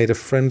one made a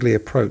friendly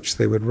approach,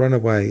 they would run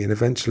away and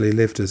eventually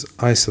lived as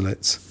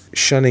isolates,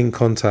 shunning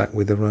contact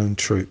with their own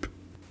troop.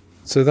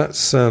 So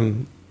that's a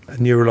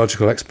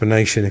neurological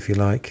explanation, if you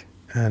like.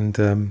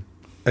 And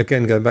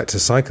again, going back to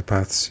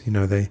psychopaths,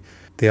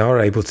 they are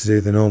able to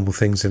do the normal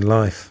things in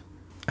life,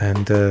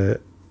 and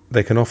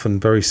they can often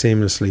very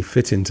seamlessly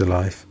fit into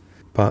life,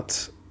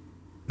 but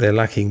they're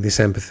lacking this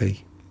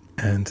empathy.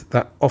 And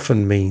that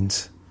often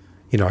means,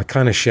 I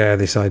kind of share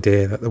this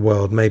idea that the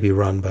world may be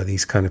run by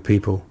these kind of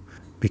people,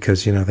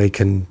 because, they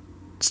can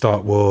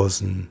start wars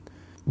and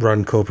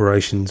run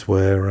corporations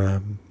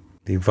where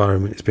the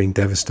environment is being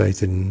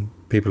devastated and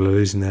people are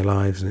losing their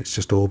lives, and it's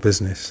just all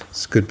business.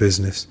 It's good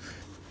business.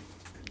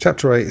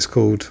 Chapter 8 is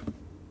called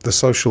The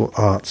Social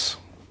Arts.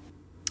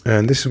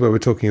 And this is where we're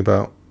talking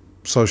about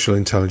social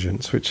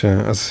intelligence, which,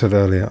 as I said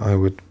earlier, I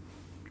would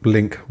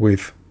link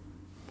with,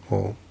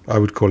 or I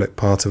would call it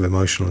part of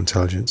emotional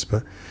intelligence,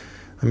 but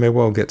I may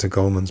well get to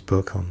Goleman's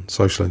book on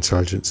social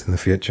intelligence in the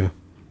future.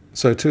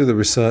 So two of the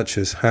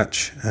researchers,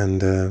 Hatch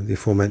and the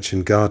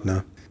aforementioned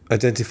Gardner,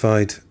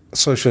 identified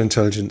social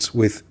intelligence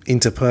with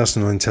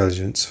interpersonal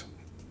intelligence,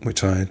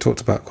 which I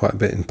talked about quite a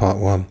bit in part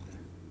 1.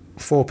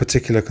 4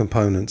 particular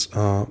components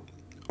are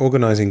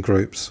organising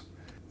groups,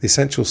 the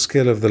essential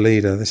skill of the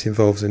leader. This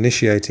involves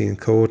initiating and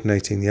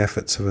coordinating the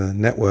efforts of a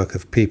network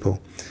of people.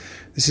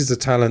 This is the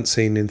talent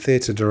seen in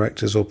theatre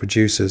directors or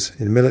producers,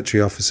 in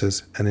military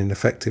officers, and in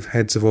effective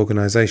heads of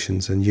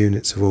organisations and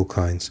units of all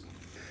kinds.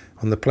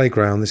 On the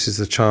playground, this is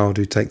the child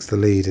who takes the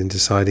lead in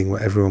deciding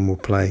what everyone will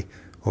play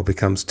or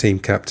becomes team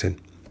captain.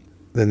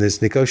 Then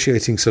there's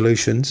negotiating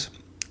solutions,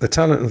 the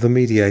talent of the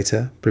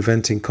mediator,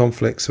 preventing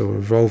conflicts or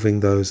resolving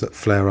those that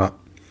flare up.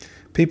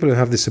 People who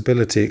have this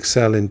ability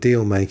excel in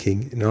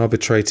deal-making, in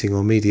arbitrating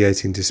or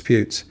mediating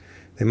disputes.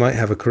 They might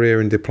have a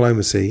career in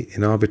diplomacy,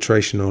 in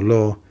arbitration or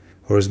law,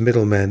 or as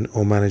middlemen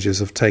or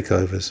managers of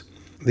takeovers.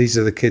 These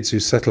are the kids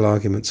who settle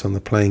arguments on the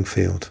playing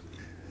field.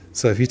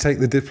 So if you take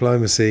the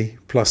diplomacy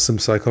plus some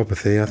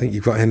psychopathy, I think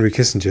you've got Henry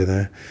Kissinger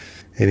there.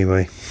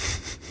 Anyway,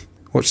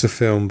 watch the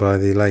film by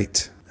the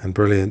late and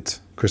brilliant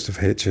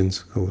Christopher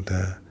Hitchens called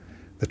The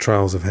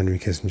Trials of Henry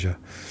Kissinger.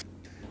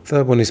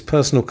 Third one is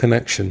personal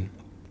connection,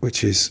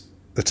 which is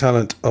the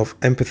talent of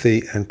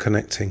empathy and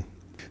connecting.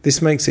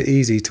 This makes it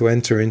easy to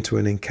enter into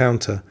an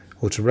encounter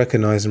or to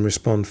recognise and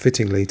respond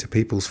fittingly to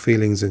people's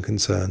feelings and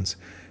concerns,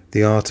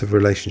 the art of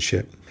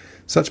relationship.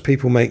 Such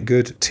people make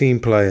good team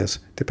players,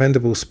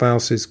 dependable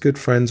spouses, good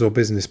friends or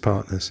business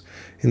partners.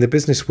 In the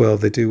business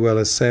world, they do well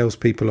as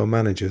salespeople or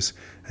managers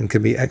and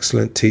can be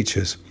excellent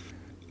teachers.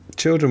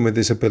 Children with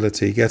this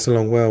ability get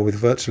along well with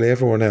virtually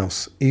everyone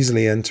else,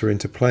 easily enter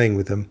into playing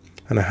with them,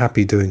 and are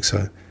happy doing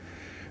so.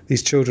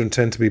 These children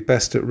tend to be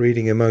best at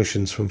reading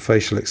emotions from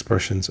facial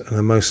expressions and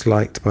are most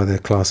liked by their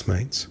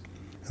classmates.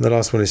 And the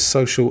last one is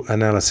social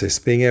analysis,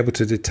 being able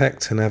to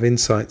detect and have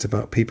insights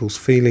about people's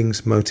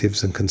feelings,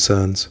 motives and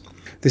concerns.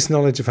 This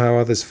knowledge of how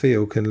others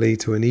feel can lead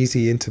to an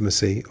easy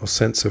intimacy or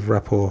sense of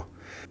rapport.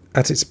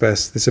 At its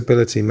best, this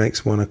ability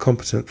makes one a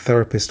competent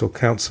therapist or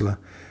counsellor,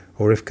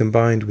 or if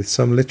combined with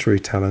some literary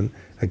talent,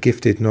 a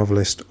gifted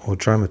novelist or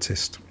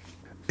dramatist.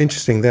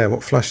 interesting there,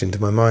 what flashed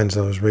into my mind as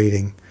I was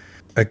reading,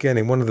 again,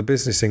 in one of the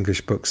business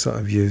English books that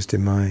I've used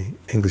in my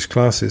English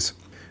classes,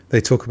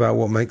 they talk about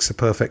what makes a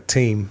perfect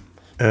team.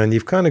 And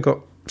you've kind of got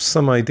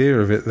some idea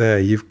of it there.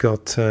 You've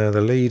got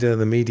the leader,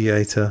 the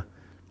mediator,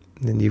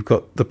 and you've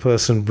got the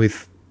person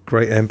with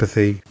great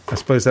empathy. I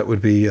suppose that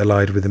would be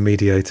allied with the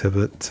mediator,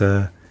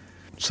 but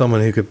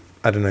someone who could,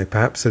 I don't know,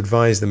 perhaps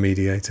advise the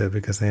mediator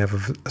because they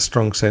have a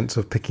strong sense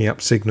of picking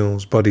up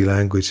signals, body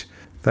language,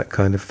 that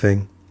kind of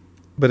thing.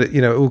 But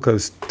it all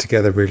goes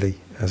together really,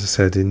 as I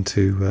said,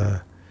 into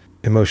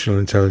emotional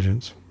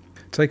intelligence.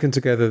 Taken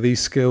together, these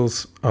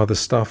skills are the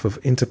stuff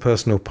of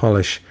interpersonal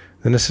polish,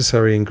 the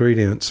necessary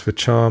ingredients for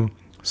charm,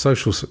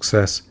 social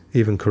success,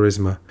 even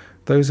charisma.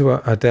 Those who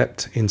are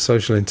adept in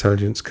social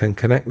intelligence can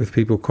connect with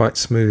people quite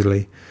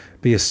smoothly,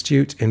 be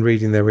astute in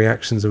reading their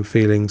reactions and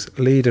feelings,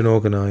 lead and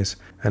organise,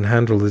 and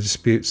handle the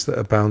disputes that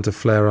are bound to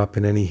flare up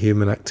in any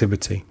human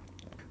activity.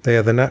 They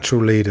are the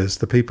natural leaders,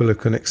 the people who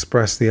can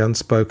express the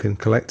unspoken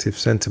collective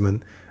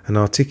sentiment and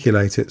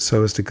articulate it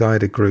so as to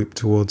guide a group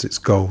towards its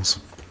goals.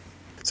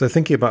 So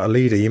thinking about a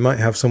leader, you might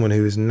have someone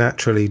who is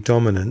naturally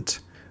dominant,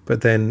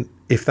 but then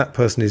if that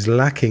person is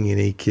lacking in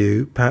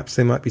EQ, perhaps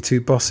they might be too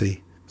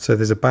bossy. So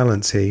there's a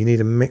balance here. You need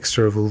a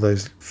mixture of all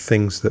those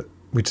things that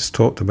we just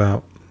talked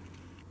about.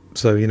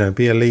 So,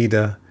 be a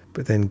leader,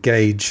 but then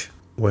gauge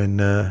when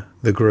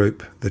the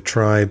group, the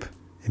tribe,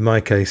 in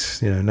my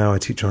case, now I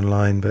teach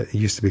online, but it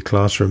used to be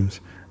classrooms.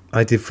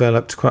 I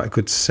developed quite a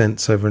good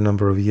sense over a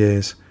number of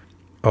years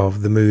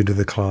of the mood of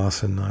the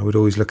class, and I would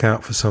always look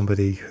out for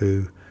somebody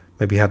who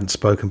maybe hadn't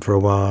spoken for a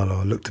while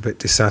or looked a bit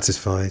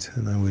dissatisfied,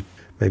 and I would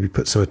maybe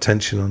put some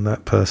attention on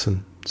that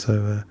person.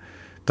 So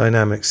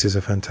dynamics is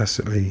a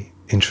fantastically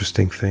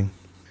interesting thing.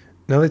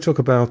 Now they talk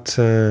about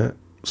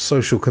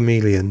social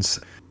chameleons.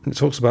 It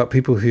talks about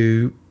people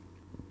who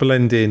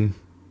blend in.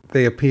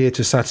 They appear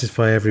to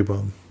satisfy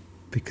everyone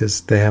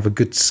because they have a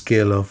good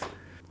skill of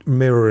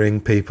mirroring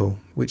people,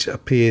 which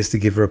appears to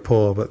give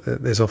rapport,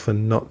 but there's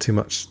often not too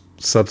much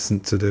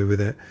substance to do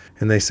with it.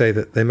 And they say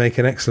that they make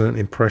an excellent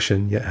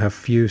impression, yet have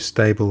few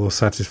stable or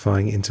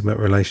satisfying intimate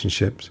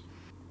relationships.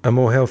 A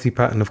more healthy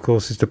pattern, of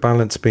course, is to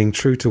balance being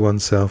true to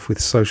oneself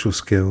with social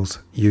skills,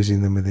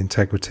 using them with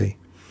integrity.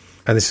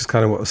 And this is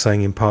kind of what I was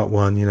saying in part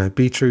one,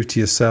 be true to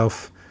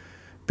yourself,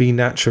 be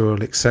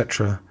natural,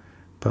 etc.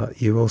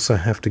 But you also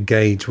have to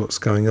gauge what's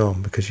going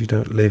on, because you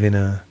don't live in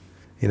a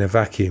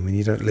vacuum, and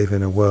you don't live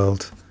in a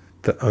world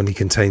that only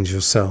contains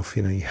yourself.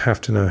 You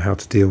have to know how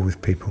to deal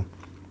with people.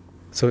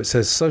 So it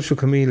says, social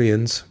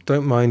chameleons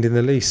don't mind in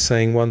the least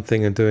saying one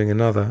thing and doing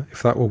another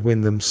if that will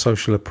win them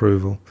social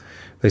approval.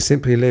 They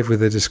simply live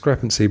with a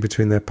discrepancy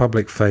between their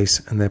public face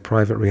and their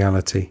private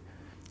reality.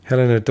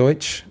 Helena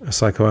Deutsch, a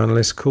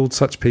psychoanalyst, called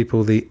such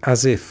people the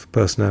as-if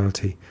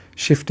personality,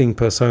 shifting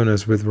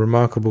personas with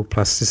remarkable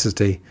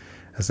plasticity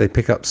as they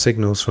pick up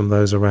signals from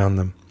those around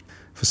them.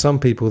 For some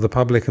people, the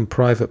public and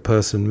private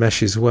person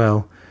meshes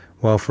well,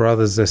 while for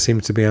others there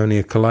seems to be only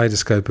a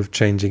kaleidoscope of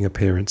changing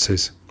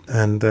appearances.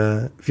 And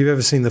if you've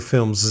ever seen the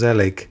film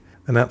Zelig,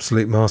 an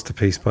absolute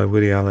masterpiece by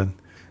Woody Allen,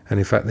 and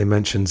in fact they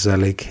mentioned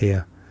Zelig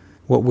here,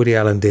 what Woody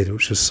Allen did,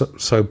 which was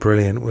so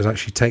brilliant, was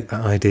actually take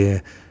that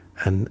idea,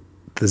 and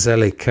the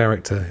Zelig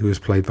character, who was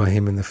played by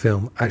him in the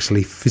film,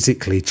 actually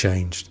physically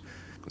changed.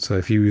 So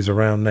if he was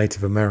around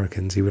Native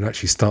Americans, he would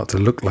actually start to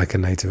look like a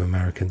Native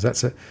American.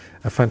 That's a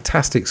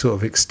fantastic sort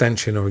of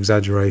extension or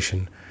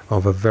exaggeration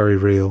of a very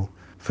real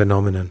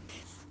phenomenon.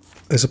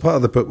 There's a part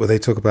of the book where they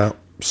talk about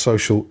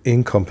social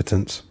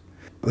incompetence.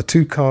 The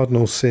two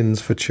cardinal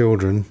sins for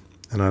children,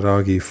 and I'd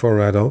argue for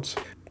adults,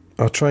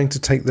 are trying to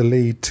take the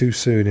lead too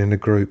soon in a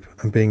group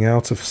and being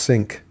out of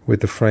sync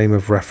with the frame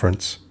of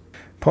reference.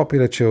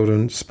 Popular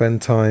children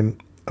spend time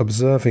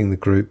observing the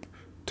group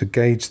to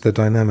gauge the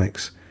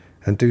dynamics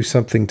and do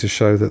something to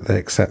show that they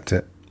accept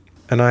it.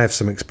 And I have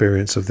some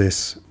experience of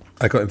this.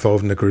 I got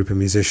involved in a group of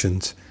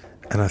musicians,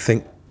 and I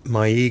think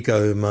my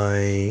ego,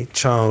 my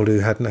child who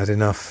hadn't had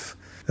enough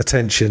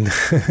attention,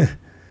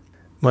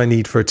 my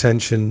need for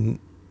attention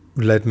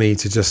led me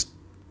to just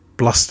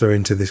bluster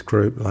into this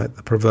group like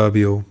the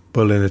proverbial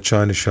bull in a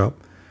china shop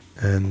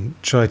and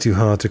try too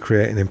hard to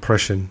create an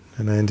impression,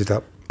 and I ended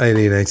up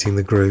alienating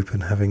the group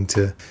and having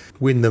to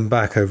win them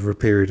back over a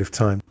period of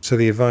time. So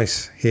the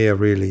advice here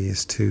really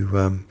is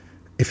to,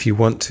 if you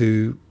want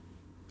to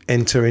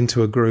enter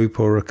into a group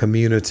or a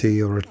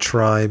community or a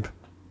tribe,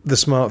 the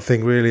smart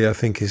thing really, I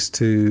think, is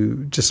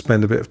to just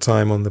spend a bit of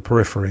time on the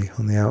periphery,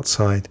 on the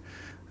outside,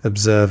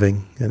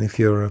 observing. And if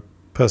you're a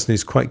person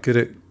who's quite good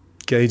at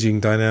gauging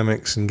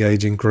dynamics and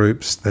gauging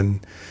groups,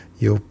 then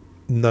you'll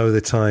know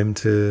the time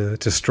to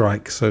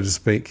strike, so to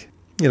speak.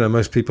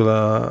 Most people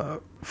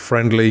are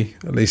friendly,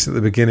 at least at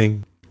the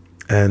beginning,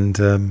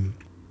 and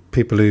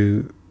people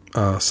who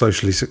are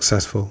socially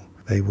successful,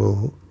 they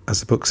will, as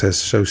the book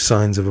says, show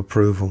signs of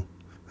approval.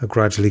 They'll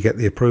gradually get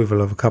the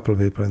approval of a couple of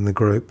people in the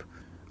group.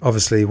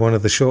 Obviously, one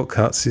of the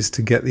shortcuts is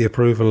to get the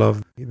approval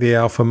of the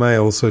alpha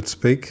male, so to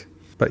speak,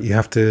 but you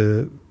have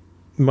to,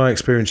 in my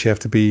experience, you have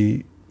to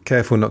be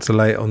careful not to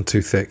lay it on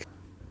too thick.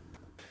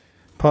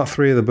 Part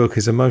 3 of the book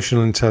is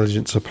Emotional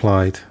Intelligence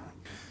Applied,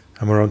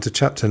 and we're on to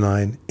Chapter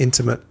 9,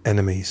 Intimate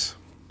Enemies.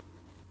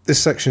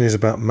 This section is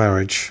about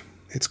marriage.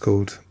 It's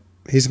called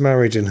His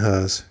Marriage and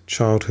Hers,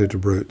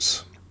 Childhood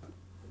Roots.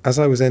 As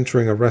I was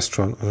entering a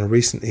restaurant on a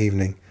recent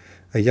evening,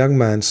 a young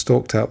man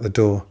stalked out the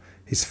door,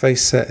 his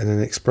face set in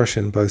an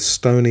expression both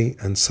stony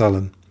and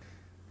sullen.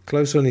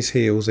 Close on his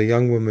heels, a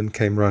young woman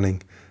came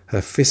running,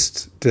 her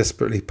fists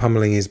desperately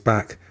pummeling his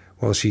back,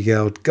 while she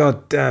yelled,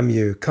 "God damn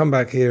you, come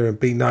back here and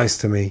be nice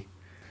to me."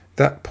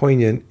 That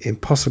poignant,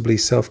 impossibly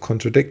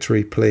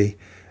self-contradictory plea,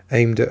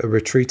 aimed at a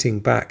retreating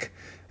back,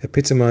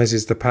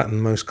 epitomizes the pattern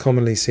most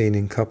commonly seen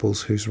in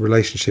couples whose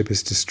relationship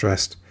is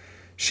distressed.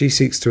 She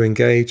seeks to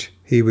engage,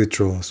 he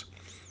withdraws.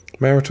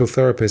 Marital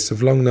therapists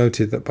have long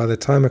noted that by the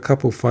time a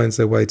couple finds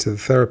their way to the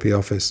therapy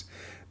office,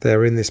 they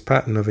are in this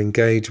pattern of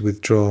engage,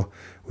 withdraw,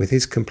 with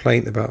his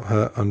complaint about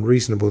her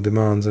unreasonable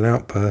demands and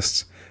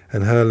outbursts,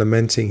 and her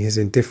lamenting his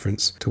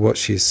indifference to what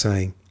she is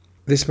saying.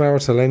 This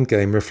marital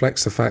endgame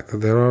reflects the fact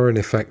that there are in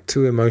effect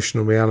two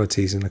emotional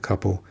realities in a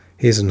couple,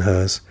 his and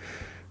hers.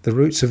 The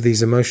roots of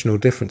these emotional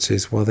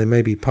differences, while they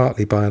may be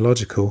partly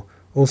biological,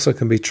 also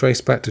can be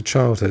traced back to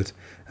childhood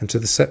and to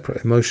the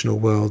separate emotional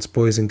worlds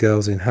boys and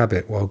girls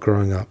inhabit while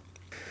growing up.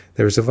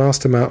 There is a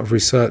vast amount of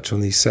research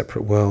on these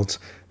separate worlds,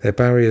 their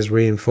barriers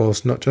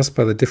reinforced not just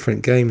by the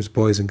different games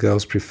boys and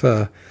girls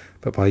prefer,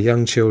 but by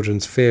young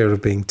children's fear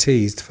of being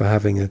teased for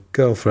having a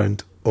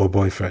girlfriend or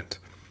boyfriend.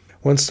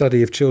 One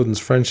study of children's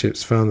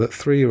friendships found that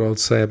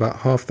 3-year-olds say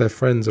about half their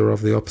friends are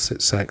of the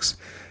opposite sex.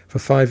 For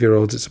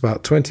 5-year-olds it's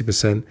about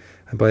 20%,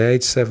 and by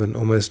age 7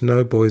 almost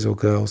no boys or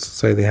girls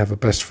say they have a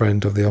best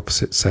friend of the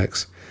opposite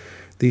sex.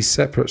 These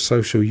separate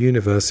social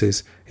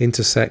universes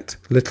intersect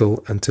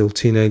little until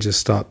teenagers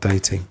start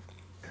dating.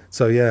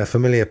 So yeah,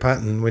 familiar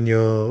pattern. When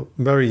you're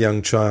a very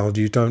young child,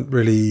 you don't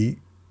really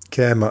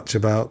care much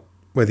about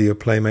whether your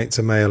playmates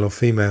are male or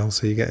female,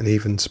 so you get an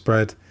even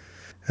spread.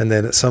 And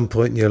then at some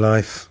point in your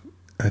life,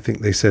 I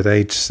think they said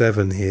age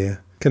 7 here,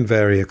 can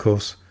vary of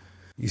course,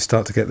 you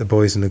start to get the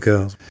boys and the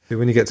girls.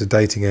 When you get to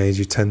dating age,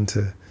 you tend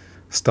to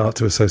start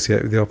to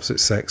associate with the opposite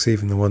sex,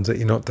 even the ones that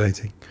you're not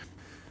dating.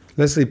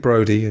 Leslie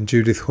Brody and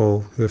Judith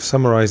Hall, who have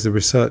summarised the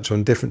research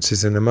on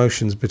differences in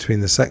emotions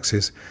between the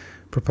sexes,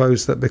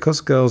 propose that because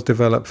girls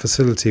develop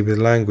facility with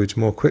language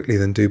more quickly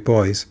than do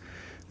boys,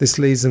 this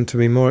leads them to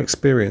be more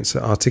experienced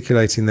at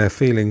articulating their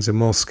feelings and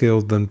more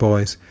skilled than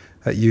boys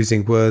at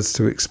using words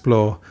to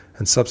explore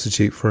and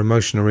substitute for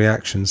emotional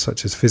reactions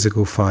such as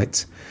physical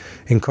fights.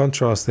 In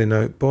contrast, they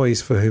note boys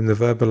for whom the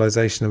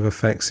verbalization of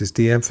affects is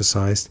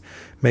de-emphasized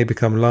may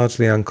become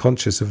largely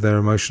unconscious of their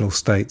emotional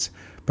states,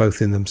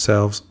 both in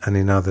themselves and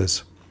in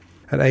others.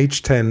 At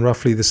age 10,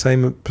 roughly the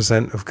same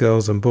percent of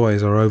girls and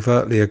boys are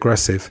overtly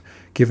aggressive,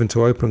 given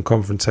to open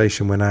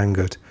confrontation when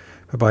angered.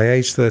 But by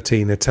age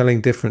 13, a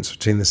telling difference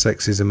between the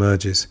sexes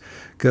emerges.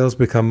 Girls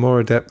become more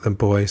adept than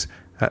boys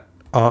at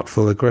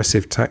artful,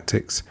 aggressive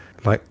tactics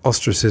like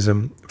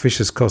ostracism,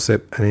 vicious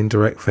gossip, and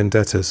indirect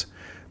vendettas.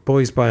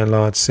 Boys, by and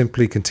large,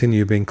 simply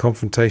continue being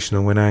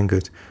confrontational when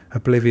angered,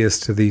 oblivious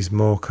to these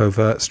more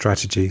covert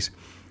strategies.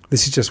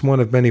 This is just one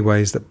of many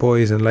ways that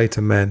boys and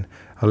later men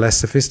are less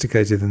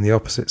sophisticated than the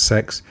opposite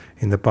sex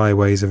in the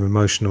byways of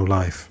emotional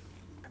life.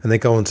 And they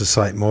go on to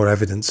cite more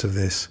evidence of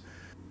this.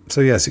 So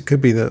yes, it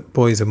could be that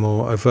boys are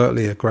more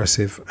overtly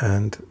aggressive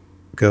and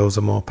girls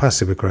are more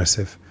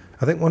passive-aggressive.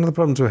 I think one of the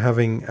problems we're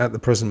having at the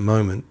present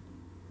moment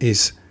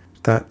is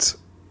that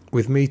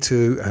with Me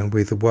Too and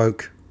with the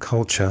woke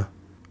culture,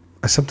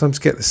 I sometimes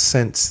get the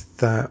sense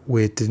that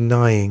we're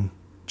denying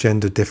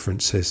gender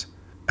differences.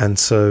 And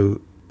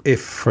so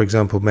if, for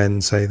example,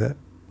 men say that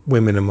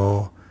women are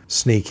more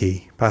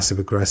sneaky,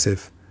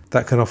 passive-aggressive,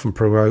 that can often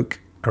provoke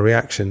a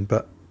reaction.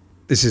 But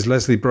this is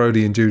Leslie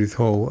Brody and Judith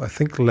Hall. I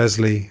think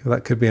Leslie,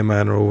 that could be a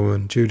man or a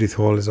woman. Judith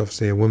Hall is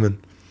obviously a woman.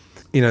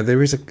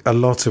 There is a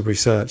lot of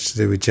research to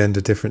do with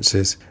gender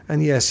differences.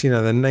 And yes,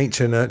 the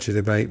nature-nurture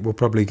debate will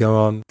probably go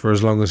on for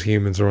as long as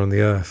humans are on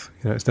the earth.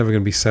 It's never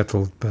going to be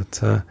settled. But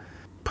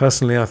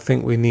personally, I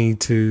think we need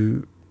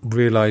to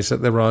realise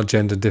that there are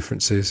gender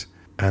differences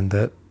and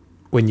that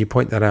when you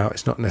point that out,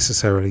 it's not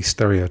necessarily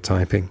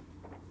stereotyping.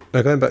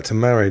 Now, going back to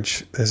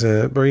marriage, there's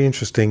a very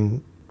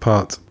interesting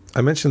part.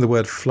 I mentioned the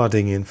word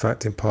flooding, in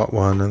fact, in part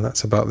 1, and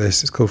that's about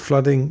this. It's called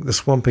Flooding, the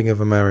Swamping of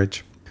a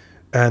Marriage.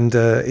 And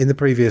in the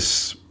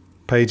previous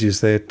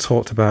pages, they had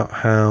talked about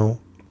how,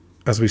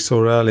 as we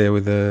saw earlier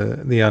with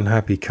the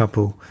unhappy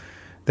couple,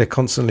 they're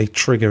constantly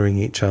triggering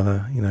each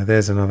other.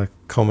 There's another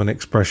common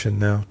expression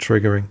now,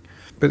 triggering.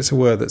 But it's a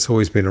word that's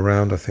always been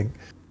around, I think.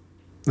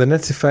 The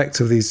net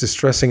effect of these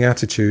distressing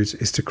attitudes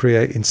is to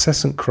create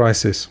incessant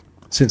crisis,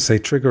 since they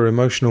trigger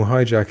emotional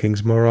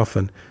hijackings more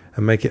often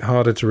and make it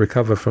harder to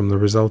recover from the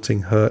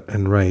resulting hurt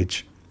and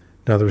rage.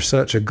 Now, the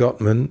researcher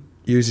Gottman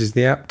uses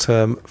the apt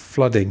term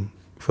flooding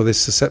for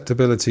this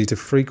susceptibility to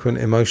frequent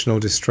emotional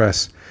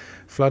distress.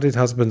 Flooded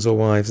husbands or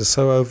wives are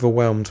so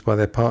overwhelmed by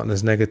their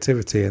partner's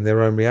negativity and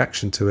their own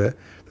reaction to it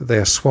that they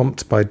are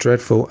swamped by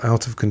dreadful,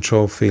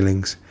 out-of-control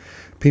feelings.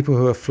 People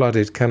who are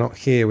flooded cannot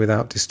hear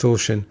without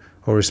distortion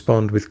or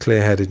respond with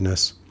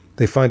clear-headedness.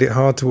 They find it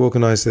hard to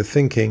organise their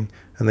thinking,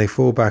 and they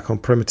fall back on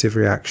primitive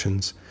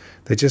reactions.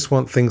 They just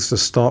want things to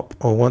stop,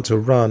 or want to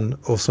run,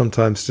 or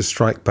sometimes to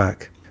strike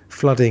back.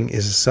 Flooding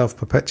is a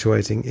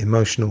self-perpetuating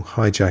emotional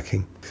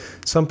hijacking.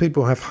 Some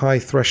people have high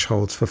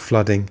thresholds for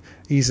flooding,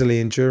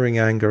 easily enduring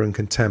anger and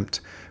contempt,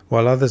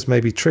 while others may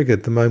be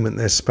triggered the moment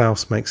their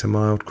spouse makes a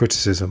mild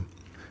criticism.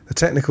 The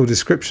technical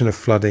description of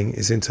flooding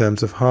is in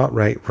terms of heart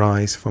rate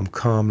rise from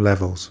calm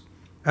levels.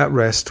 At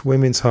rest,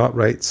 women's heart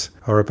rates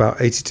are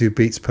about 82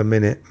 beats per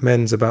minute,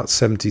 men's about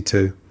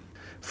 72.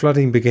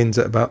 Flooding begins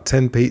at about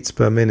 10 beats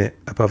per minute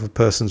above a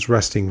person's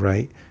resting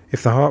rate.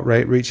 If the heart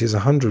rate reaches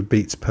 100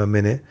 beats per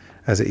minute,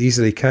 as it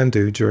easily can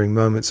do during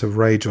moments of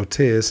rage or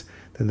tears,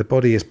 then the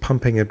body is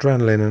pumping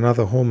adrenaline and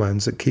other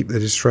hormones that keep the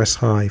distress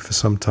high for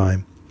some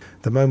time.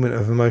 The moment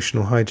of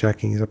emotional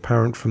hijacking is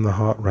apparent from the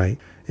heart rate.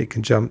 It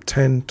can jump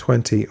 10,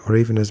 20 or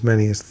even as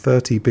many as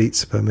 30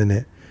 beats per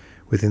minute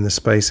within the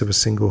space of a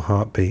single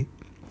heartbeat.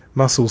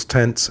 Muscles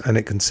tense and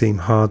it can seem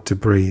hard to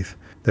breathe.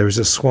 There is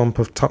a swamp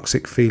of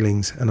toxic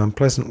feelings, an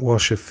unpleasant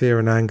wash of fear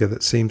and anger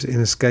that seems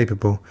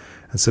inescapable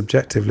and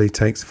subjectively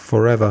takes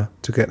forever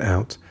to get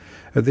out.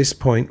 At this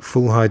point,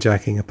 full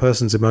hijacking, a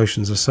person's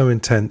emotions are so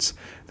intense,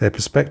 their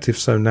perspective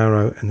so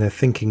narrow and their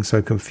thinking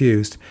so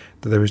confused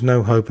that there is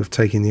no hope of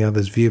taking the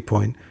other's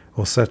viewpoint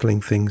or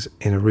settling things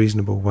in a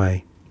reasonable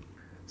way.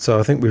 So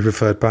I think we've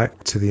referred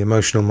back to the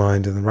emotional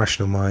mind and the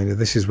rational mind, and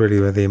this is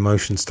really where the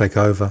emotions take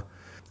over.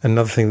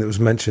 Another thing that was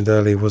mentioned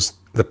earlier was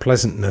the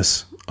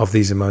pleasantness of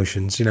these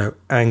emotions.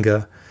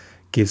 Anger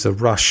gives a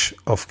rush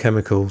of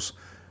chemicals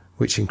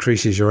which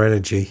increases your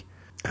energy.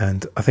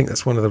 And I think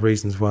that's one of the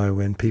reasons why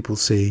when people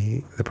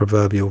see the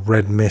proverbial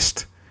red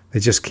mist, they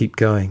just keep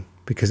going,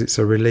 because it's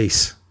a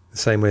release. The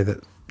same way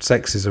that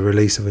sex is a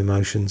release of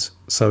emotions,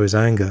 so is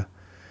anger.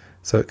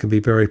 So it can be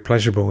very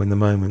pleasurable in the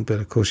moment,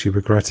 but of course you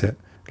regret it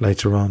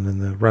later on,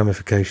 and the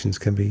ramifications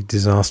can be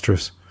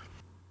disastrous.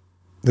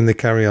 Then they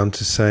carry on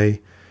to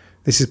say,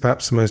 this is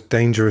perhaps the most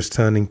dangerous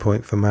turning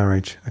point for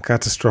marriage, a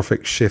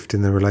catastrophic shift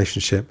in the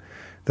relationship.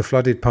 The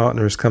flooded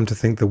partner has come to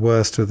think the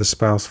worst of the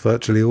spouse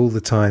virtually all the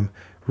time,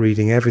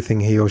 reading everything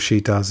he or she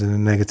does in a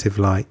negative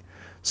light.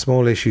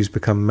 Small issues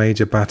become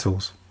major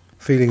battles.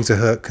 Feelings are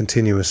hurt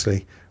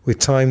continuously. With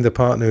time, the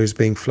partner who is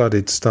being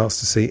flooded starts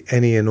to see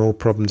any and all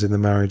problems in the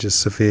marriage as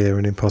severe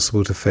and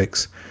impossible to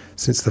fix,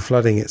 since the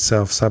flooding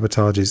itself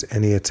sabotages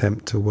any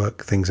attempt to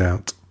work things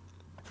out.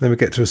 Then we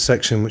get to a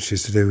section which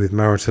is to do with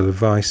marital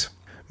advice.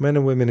 Men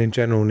and women in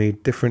general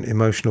need different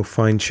emotional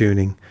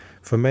fine-tuning.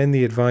 For men,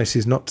 the advice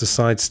is not to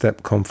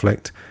sidestep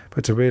conflict,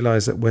 but to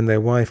realise that when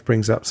their wife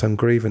brings up some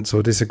grievance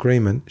or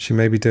disagreement, she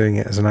may be doing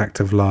it as an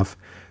act of love,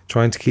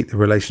 trying to keep the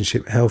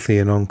relationship healthy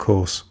and on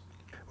course.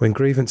 When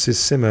grievances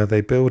simmer, they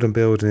build and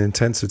build in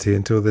intensity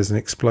until there's an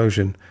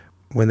explosion.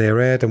 When they are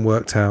aired and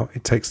worked out,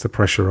 it takes the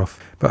pressure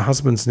off. But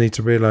husbands need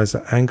to realise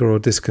that anger or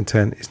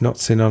discontent is not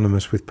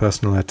synonymous with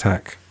personal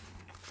attack.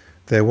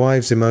 Their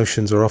wives'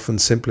 emotions are often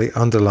simply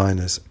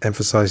underliners,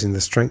 emphasising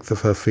the strength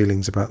of her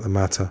feelings about the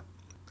matter.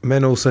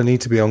 Men also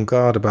need to be on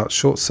guard about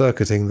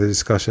short-circuiting the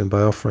discussion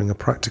by offering a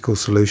practical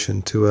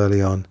solution too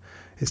early on.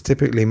 It's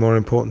typically more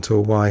important to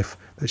a wife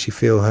that she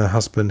feel her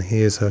husband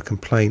hears her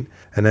complaint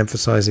and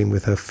emphasising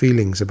with her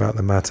feelings about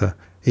the matter,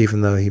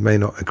 even though he may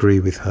not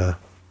agree with her.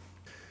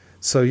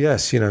 So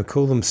yes,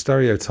 call them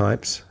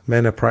stereotypes.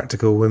 Men are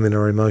practical, women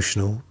are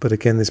emotional, but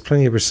again, there's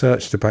plenty of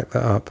research to back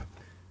that up.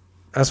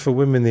 As for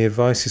women, the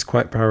advice is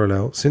quite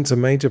parallel. Since a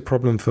major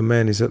problem for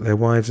men is that their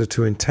wives are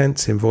too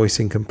intense in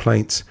voicing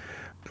complaints,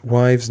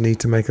 wives need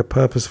to make a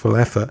purposeful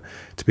effort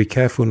to be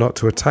careful not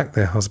to attack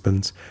their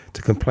husbands,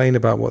 to complain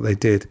about what they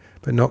did,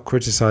 but not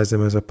criticise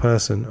them as a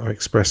person or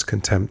express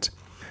contempt.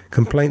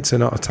 Complaints are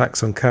not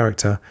attacks on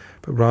character,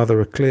 but rather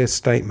a clear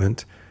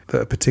statement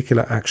that a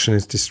particular action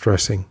is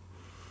distressing.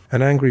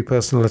 An angry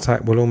personal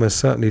attack will almost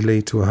certainly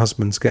lead to a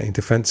husband's getting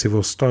defensive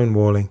or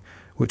stonewalling,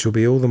 which will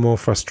be all the more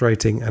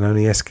frustrating and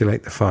only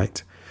escalate the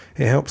fight.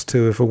 It helps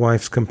too if a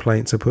wife's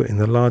complaints are put in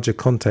the larger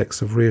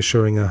context of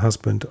reassuring her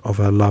husband of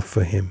her love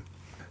for him.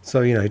 So,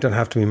 you don't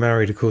have to be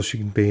married. Of course, you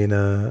can be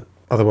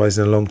otherwise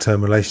in a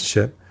long-term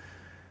relationship.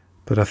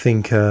 But I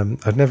think,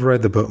 I've never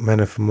read the book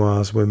Men Are From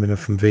Mars, Women Are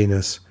From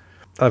Venus.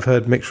 I've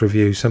heard mixed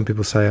reviews. Some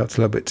people say it's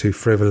a little bit too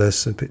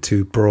frivolous, a bit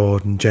too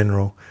broad and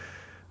general.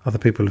 Other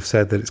people have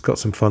said that it's got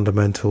some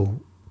fundamental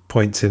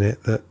points in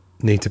it that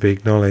need to be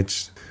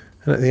acknowledged.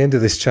 And at the end of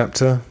this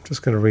chapter, I'm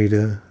just going to read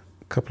a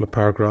couple of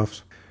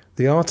paragraphs.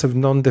 The art of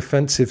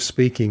non-defensive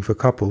speaking for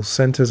couples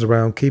centres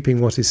around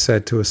keeping what is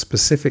said to a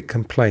specific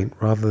complaint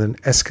rather than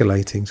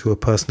escalating to a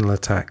personal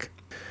attack.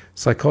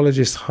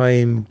 Psychologist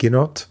Chaim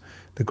Ginott,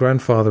 the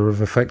grandfather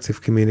of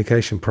effective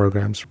communication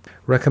programs,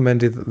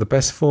 recommended that the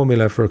best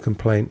formula for a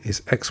complaint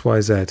is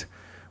XYZ.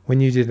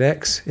 When you did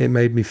X, it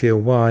made me feel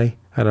Y,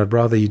 and I'd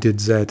rather you did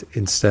Z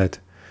instead.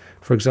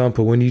 For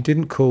example, when you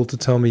didn't call to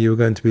tell me you were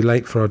going to be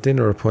late for our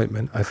dinner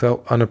appointment, I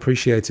felt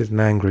unappreciated and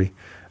angry.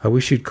 I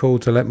wish you'd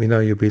called to let me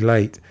know you'll be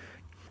late,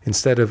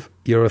 instead of,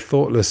 you're a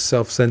thoughtless,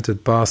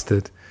 self-centered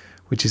bastard,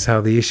 which is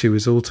how the issue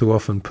is all too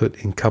often put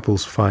in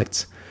couples'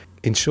 fights.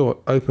 In short,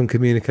 open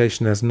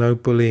communication has no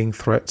bullying,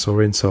 threats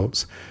or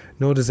insults,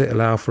 nor does it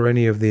allow for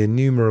any of the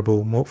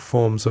innumerable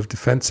forms of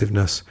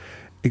defensiveness,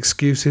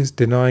 excuses,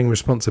 denying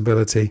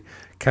responsibility,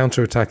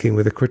 counter-attacking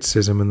with a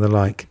criticism and the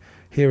like.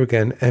 Here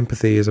again,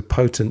 empathy is a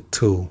potent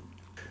tool.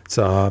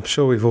 So I'm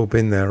sure we've all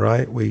been there,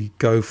 right? We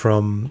go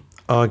from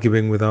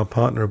arguing with our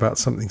partner about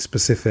something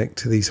specific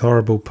to these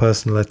horrible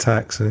personal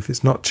attacks, and if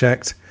it's not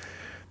checked,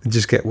 they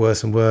just get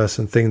worse and worse,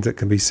 and things that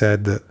can be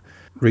said that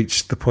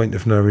reach the point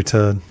of no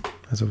return,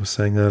 as I was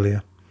saying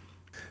earlier.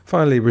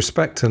 Finally,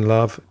 respect and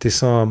love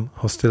disarm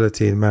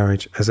hostility in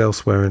marriage as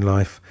elsewhere in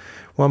life.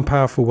 One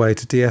powerful way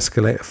to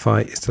de-escalate a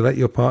fight is to let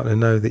your partner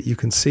know that you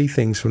can see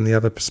things from the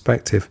other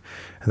perspective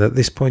and that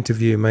this point of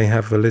view may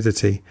have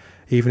validity,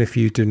 even if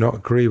you do not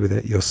agree with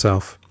it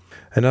yourself.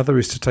 Another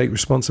is to take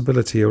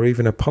responsibility or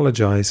even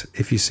apologize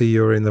if you see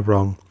you're in the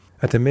wrong.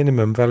 At a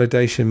minimum,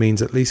 validation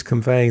means at least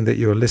conveying that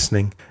you are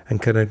listening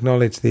and can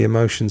acknowledge the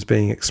emotions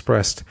being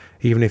expressed,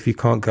 even if you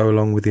can't go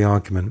along with the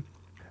argument.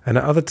 And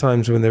at other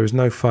times when there is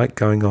no fight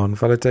going on,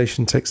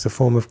 validation takes the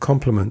form of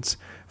compliments,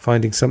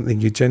 finding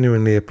something you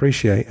genuinely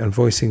appreciate and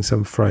voicing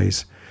some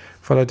phrase.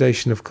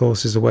 Validation, of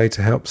course, is a way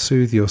to help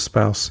soothe your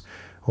spouse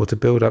or to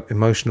build up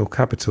emotional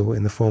capital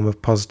in the form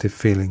of positive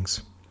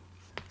feelings.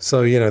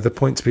 So, the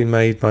point's been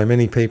made by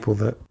many people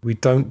that we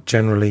don't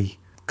generally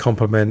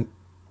compliment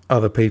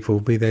other people,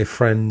 be they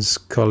friends,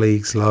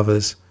 colleagues,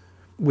 lovers.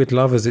 With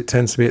lovers, it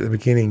tends to be at the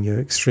beginning, you're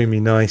extremely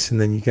nice,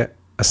 and then you get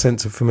a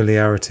sense of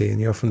familiarity,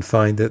 and you often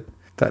find that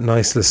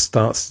niceness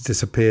starts to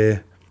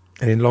disappear.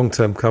 And in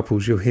long-term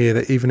couples, you'll hear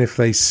that even if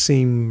they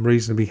seem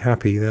reasonably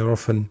happy, they're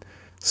often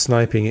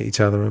sniping at each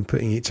other and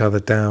putting each other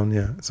down.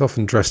 It's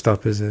often dressed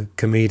up as a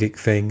comedic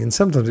thing, and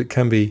sometimes it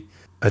can be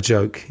a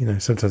joke.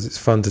 Sometimes it's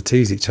fun to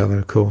tease each other,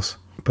 of course.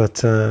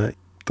 But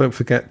don't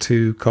forget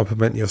to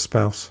compliment your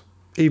spouse,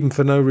 even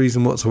for no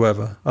reason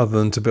whatsoever, other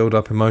than to build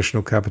up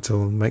emotional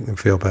capital and make them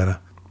feel better.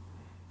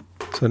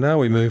 So now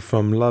we move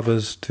from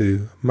lovers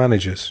to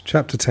managers.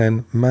 Chapter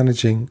 10,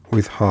 Managing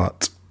with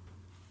Heart.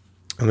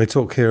 And they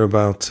talk here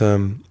about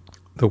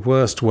the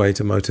worst way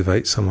to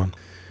motivate someone.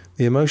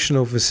 The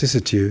emotional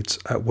vicissitudes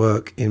at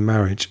work in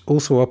marriage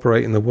also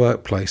operate in the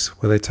workplace,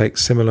 where they take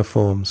similar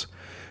forms.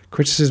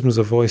 Criticisms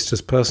are voiced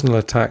as personal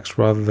attacks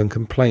rather than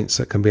complaints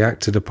that can be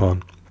acted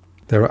upon.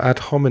 There are ad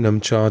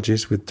hominem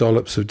charges with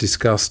dollops of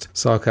disgust,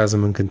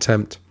 sarcasm and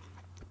contempt.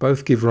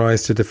 Both give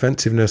rise to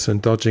defensiveness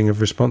and dodging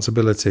of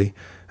responsibility,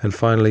 and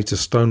finally to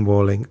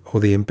stonewalling or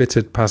the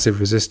embittered passive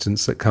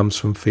resistance that comes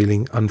from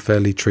feeling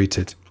unfairly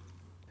treated.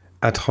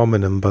 Ad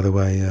hominem, by the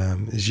way,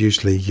 is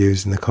usually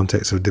used in the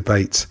context of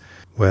debates,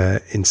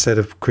 where instead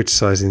of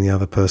criticising the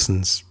other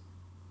person's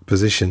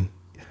position,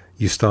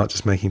 you start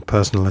just making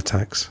personal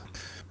attacks.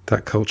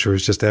 That culture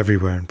is just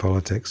everywhere in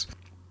politics.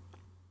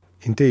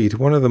 Indeed,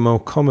 one of the more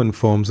common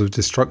forms of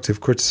destructive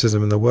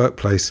criticism in the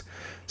workplace,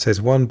 says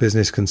one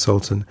business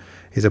consultant,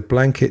 is a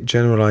blanket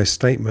generalized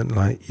statement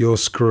like, "You're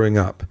screwing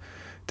up,"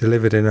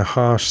 delivered in a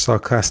harsh,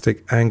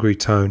 sarcastic, angry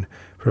tone,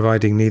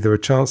 providing neither a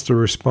chance to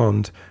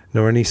respond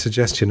nor any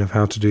suggestion of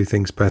how to do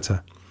things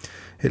better.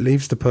 It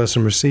leaves the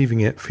person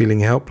receiving it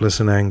feeling helpless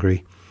and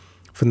angry.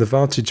 From the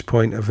vantage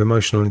point of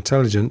emotional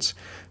intelligence,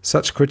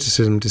 such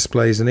criticism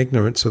displays an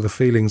ignorance of the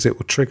feelings it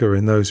will trigger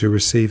in those who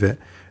receive it,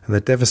 and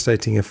the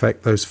devastating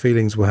effect those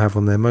feelings will have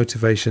on their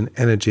motivation,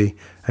 energy,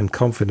 and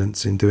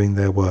confidence in doing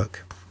their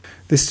work.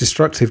 This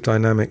destructive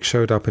dynamic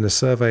showed up in a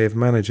survey of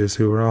managers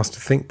who were asked to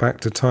think back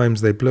to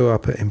times they blew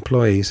up at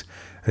employees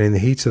and in the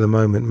heat of the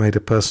moment made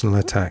a personal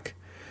attack.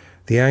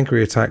 The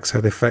angry attacks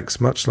had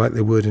effects much like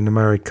they would in a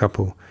married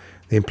couple.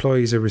 The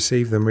employees who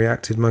received them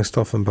reacted most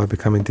often by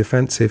becoming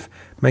defensive,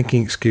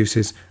 making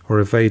excuses, or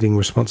evading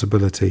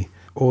responsibility,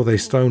 or they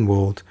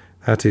stonewalled,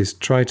 that is,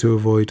 tried to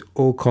avoid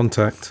all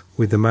contact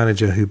with the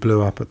manager who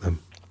blew up at them.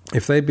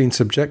 If they'd been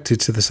subjected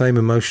to the same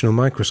emotional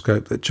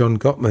microscope that John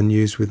Gottman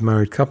used with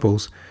married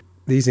couples,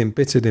 these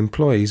embittered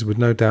employees would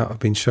no doubt have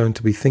been shown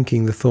to be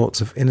thinking the thoughts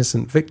of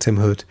innocent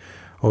victimhood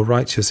or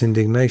righteous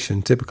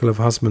indignation typical of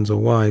husbands or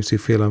wives who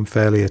feel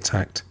unfairly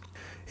attacked.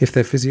 If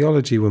their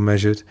physiology were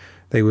measured,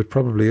 they would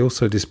probably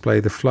also display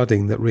the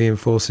flooding that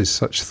reinforces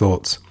such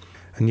thoughts.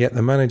 And yet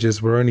the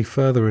managers were only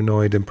further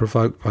annoyed and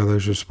provoked by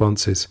those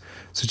responses,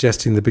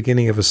 suggesting the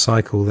beginning of a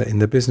cycle that in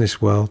the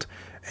business world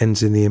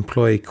ends in the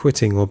employee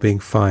quitting or being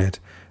fired,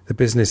 the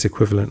business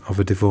equivalent of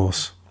a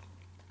divorce.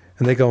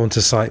 And they go on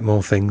to cite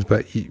more things,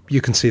 but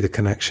you can see the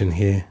connection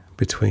here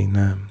between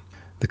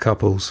the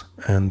couples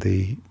and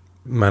the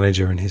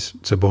manager and his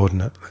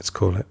subordinate, let's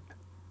call it.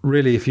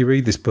 Really, if you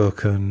read this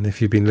book and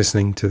if you've been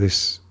listening to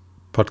this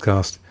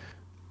podcast,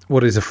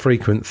 what is a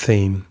frequent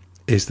theme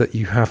is that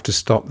you have to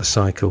stop the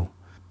cycle,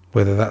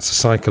 whether that's a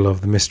cycle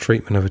of the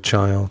mistreatment of a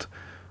child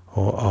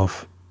or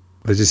of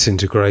the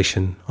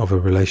disintegration of a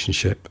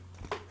relationship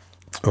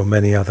or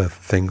many other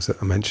things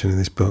that are mentioned in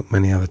this book,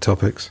 many other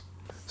topics.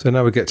 So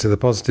now we get to the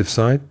positive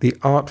side, the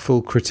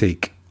artful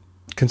critique.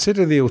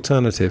 Consider the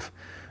alternative.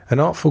 An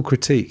artful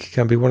critique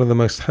can be one of the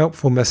most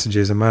helpful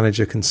messages a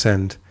manager can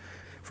send.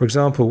 For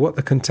example, what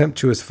the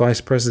contemptuous vice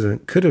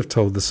president could have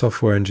told the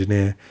software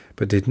engineer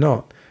but did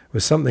not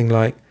was something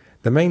like,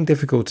 "The main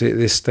difficulty at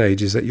this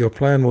stage is that your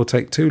plan will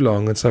take too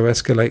long and so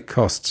escalate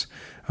costs.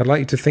 I'd like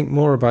you to think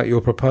more about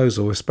your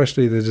proposal,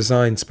 especially the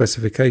design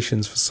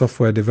specifications for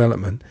software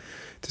development,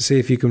 to see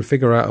if you can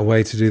figure out a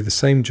way to do the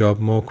same job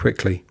more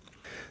quickly."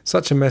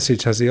 Such a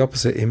message has the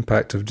opposite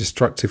impact of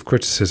destructive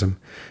criticism.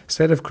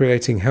 Instead of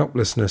creating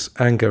helplessness,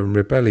 anger, and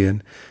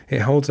rebellion,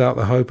 it holds out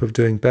the hope of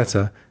doing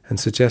better and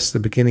suggests the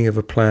beginning of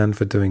a plan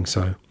for doing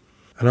so.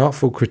 An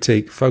artful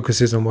critique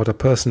focuses on what a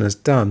person has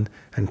done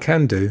and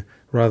can do,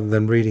 rather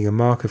than reading a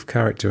mark of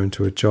character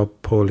into a job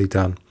poorly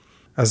done.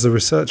 As the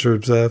researcher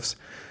observes,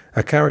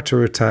 a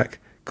character attack,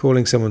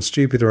 calling someone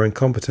stupid or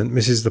incompetent,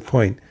 misses the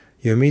point.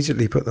 You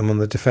immediately put them on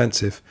the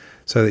defensive,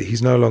 so that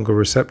he's no longer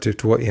receptive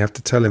to what you have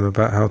to tell him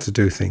about how to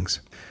do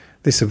things.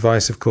 This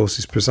advice, of course,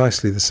 is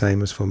precisely the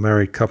same as for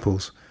married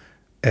couples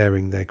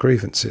airing their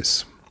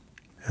grievances.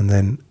 And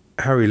then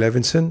Harry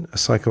Levinson, a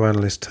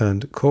psychoanalyst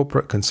turned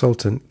corporate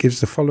consultant,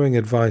 gives the following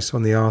advice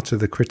on the art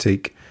of the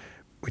critique,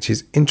 which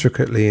is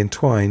intricately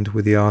entwined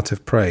with the art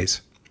of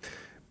praise.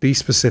 Be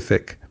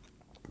specific.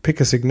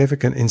 Pick a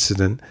significant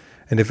incident,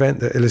 an event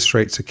that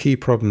illustrates a key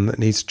problem that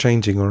needs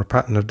changing or a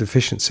pattern of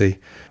deficiency,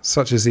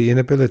 such as the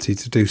inability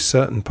to do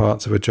certain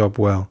parts of a job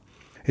well.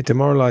 It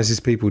demoralizes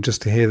people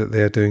just to hear that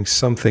they are doing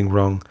something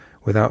wrong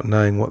without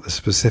knowing what the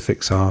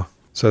specifics are,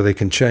 so they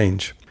can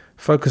change.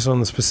 Focus on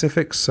the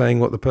specifics,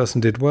 saying what the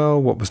person did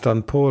well, what was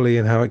done poorly,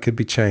 and how it could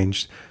be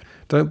changed.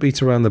 Don't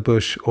beat around the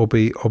bush or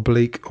be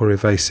oblique or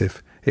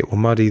evasive. It will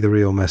muddy the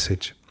real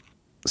message.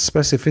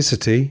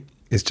 Specificity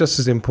is just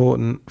as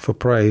important for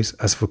praise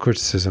as for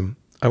criticism.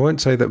 I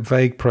won't say that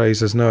vague praise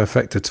has no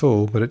effect at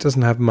all, but it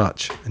doesn't have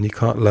much, and you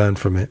can't learn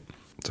from it.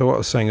 So what I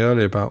was saying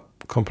earlier about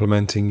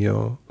complimenting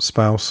your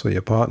spouse or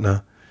your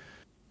partner,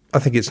 I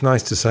think it's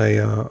nice to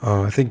say,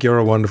 I think you're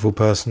a wonderful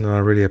person and I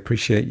really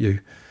appreciate you.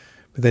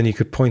 But then you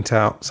could point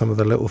out some of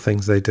the little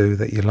things they do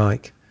that you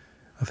like.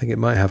 I think it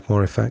might have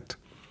more effect.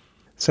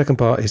 Second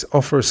part is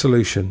offer a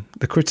solution.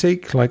 The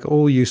critique, like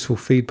all useful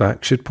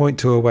feedback, should point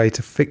to a way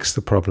to fix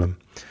the problem.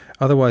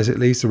 Otherwise, it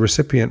leaves the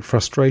recipient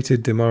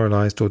frustrated,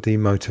 demoralized, or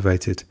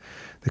demotivated.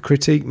 The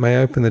critique may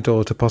open the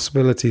door to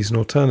possibilities and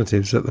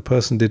alternatives that the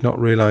person did not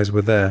realize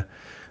were there,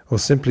 or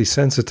simply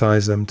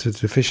sensitize them to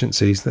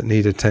deficiencies that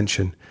need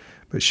attention,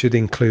 but should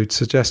include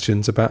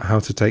suggestions about how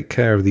to take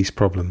care of these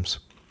problems.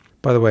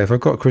 By the way, if I've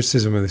got a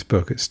criticism of this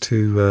book, it's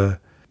too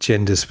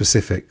gender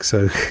specific,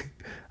 so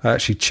I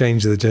actually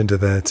changed the gender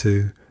there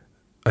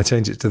I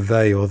change it to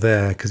they or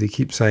their, because he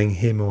keeps saying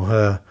him or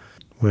her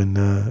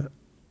when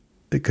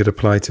it could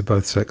apply to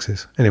both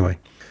sexes. Anyway,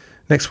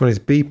 next one is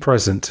be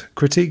present.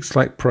 Critiques,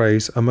 like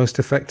praise, are most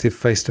effective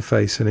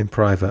face-to-face and in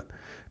private.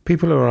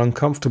 People who are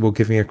uncomfortable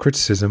giving a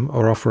criticism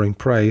or offering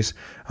praise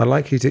are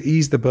likely to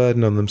ease the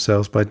burden on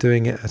themselves by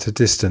doing it at a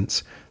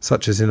distance,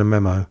 such as in a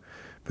memo.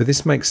 But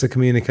this makes the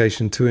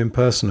communication too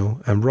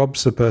impersonal and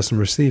robs the person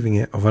receiving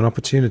it of an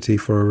opportunity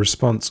for a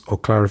response or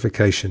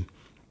clarification.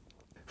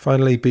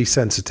 Finally, be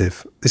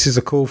sensitive. This is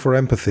a call for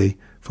empathy,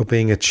 for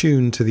being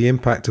attuned to the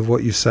impact of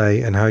what you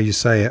say and how you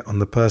say it on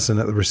the person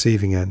at the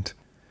receiving end.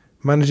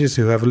 Managers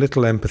who have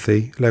little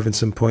empathy,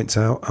 Levinson points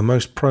out, are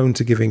most prone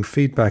to giving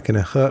feedback in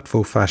a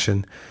hurtful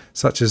fashion,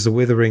 such as the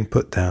withering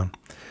put-down.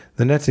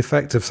 The net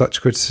effect of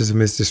such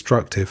criticism is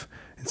destructive.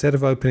 Instead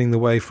of opening the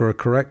way for a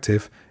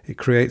corrective, it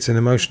creates an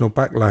emotional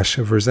backlash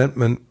of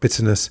resentment,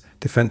 bitterness,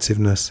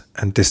 defensiveness,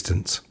 and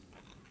distance.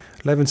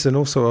 Levinson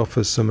also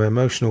offers some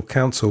emotional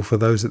counsel for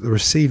those at the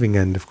receiving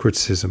end of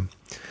criticism.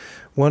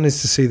 One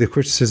is to see the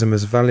criticism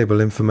as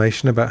valuable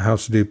information about how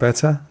to do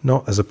better,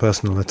 not as a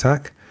personal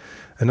attack.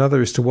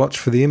 Another is to watch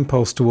for the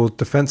impulse toward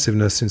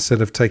defensiveness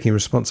instead of taking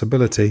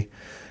responsibility,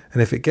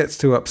 and if it gets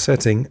too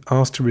upsetting,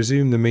 ask to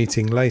resume the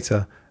meeting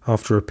later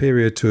after a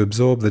period to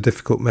absorb the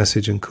difficult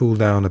message and cool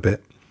down a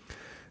bit.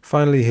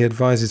 Finally, he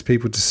advises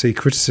people to see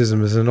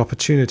criticism as an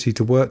opportunity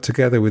to work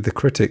together with the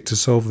critic to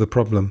solve the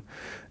problem,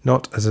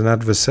 not as an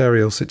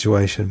adversarial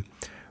situation.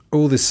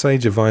 All this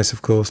sage advice,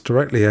 of course,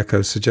 directly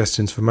echoes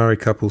suggestions for married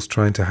couples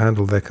trying to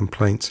handle their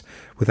complaints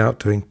without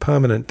doing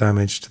permanent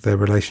damage to their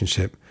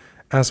relationship.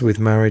 As with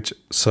marriage,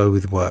 so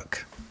with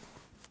work.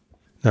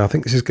 Now, I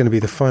think this is going to be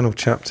the final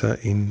chapter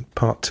in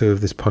part 2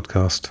 of this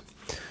podcast.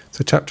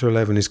 So chapter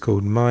 11 is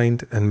called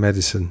Mind and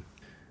Medicine.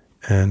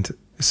 And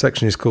this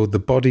section is called The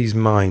Body's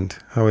Mind,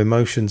 How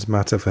Emotions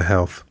Matter for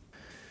Health.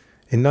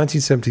 In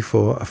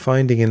 1974, a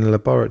finding in a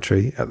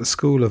laboratory at the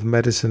School of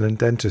Medicine and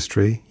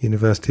Dentistry,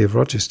 University of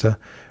Rochester,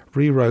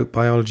 rewrote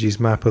biology's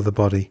map of the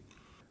body.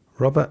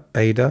 Robert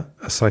Ader,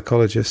 a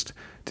psychologist,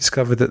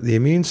 discovered that the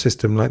immune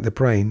system, like the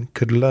brain,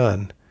 could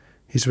learn.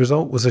 His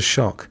result was a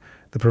shock.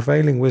 The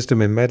prevailing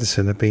wisdom in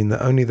medicine had been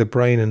that only the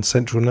brain and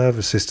central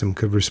nervous system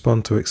could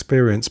respond to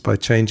experience by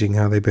changing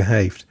how they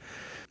behaved.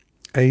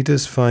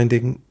 Ader's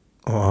finding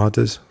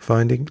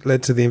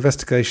led to the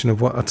investigation of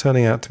what are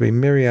turning out to be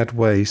myriad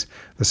ways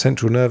the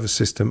central nervous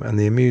system and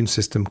the immune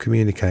system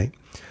communicate.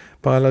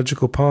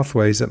 Biological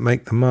pathways that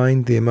make the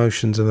mind, the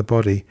emotions, and the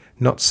body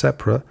not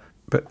separate,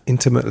 but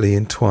intimately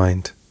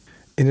entwined.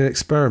 In an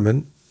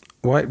experiment,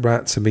 white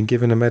rats had been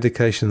given a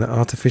medication that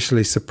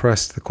artificially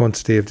suppressed the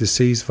quantity of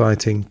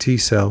disease-fighting T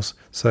cells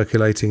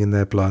circulating in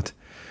their blood.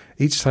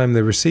 Each time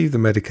they received the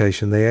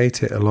medication, they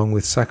ate it along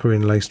with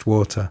saccharin-laced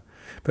water.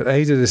 But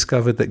Ada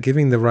discovered that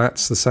giving the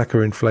rats the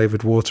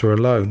saccharin-flavoured water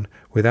alone,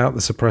 without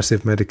the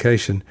suppressive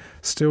medication,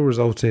 still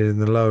resulted in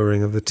the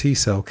lowering of the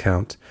T-cell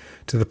count,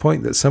 to the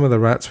point that some of the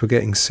rats were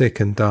getting sick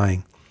and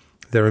dying.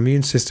 Their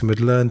immune system had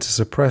learned to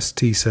suppress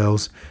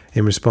T-cells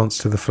in response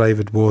to the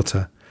flavoured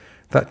water.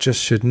 That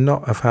just should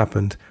not have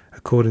happened,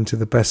 according to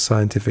the best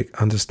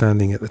scientific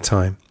understanding at the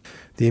time.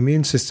 The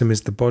immune system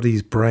is the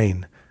body's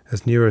brain,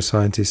 as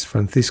neuroscientist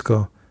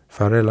Francisco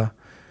Varela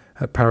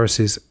at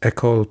Paris's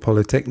École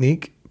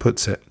Polytechnique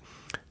puts it,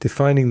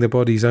 defining the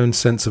body's own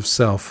sense of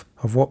self,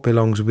 of what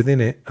belongs within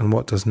it and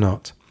what does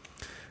not.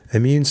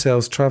 Immune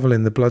cells travel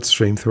in the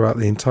bloodstream throughout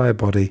the entire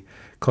body,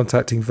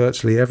 contacting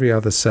virtually every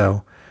other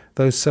cell.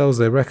 Those cells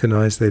they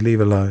recognize, they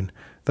leave alone.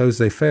 Those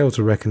they fail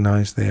to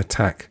recognize, they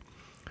attack.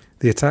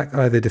 The attack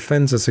either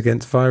defends us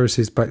against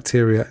viruses,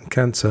 bacteria, and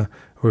cancer,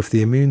 or if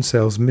the immune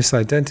cells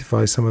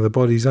misidentify some of the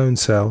body's own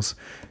cells,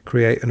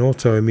 create an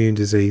autoimmune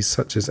disease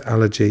such as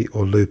allergy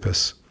or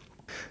lupus.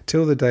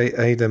 Till the day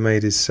Ada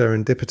made his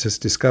serendipitous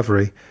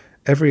discovery,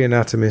 every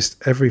anatomist,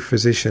 every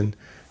physician,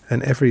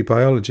 and every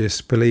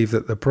biologist believed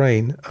that the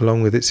brain,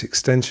 along with its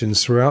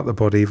extensions throughout the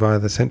body via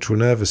the central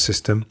nervous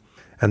system,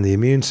 and the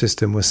immune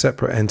system were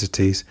separate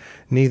entities,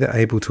 neither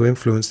able to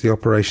influence the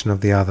operation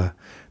of the other.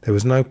 There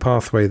was no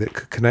pathway that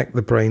could connect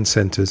the brain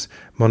centres,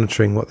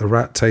 monitoring what the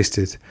rat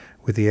tasted,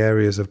 with the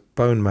areas of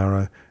bone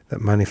marrow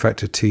that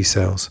manufactured T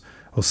cells,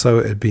 or so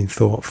it had been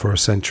thought for a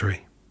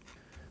century.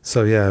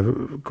 So yeah,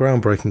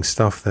 groundbreaking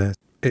stuff there.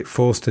 It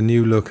forced a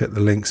new look at the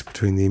links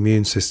between the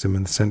immune system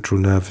and the central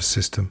nervous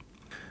system.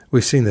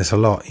 We've seen this a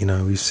lot,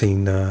 we've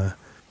seen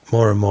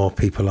more and more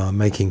people are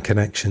making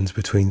connections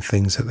between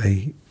things that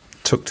they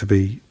took to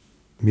be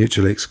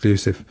mutually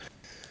exclusive.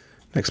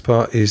 Next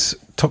part is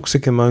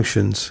toxic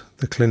emotions,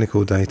 the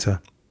clinical data.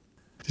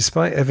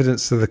 Despite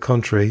evidence to the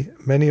contrary,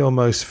 many or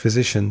most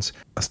physicians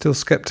are still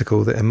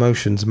skeptical that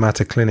emotions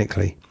matter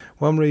clinically.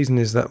 One reason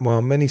is that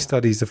while many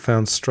studies have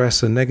found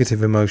stress and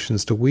negative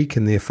emotions to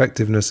weaken the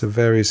effectiveness of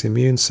various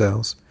immune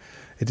cells,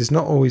 it is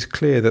not always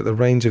clear that the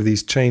range of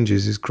these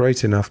changes is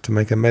great enough to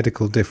make a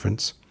medical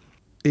difference.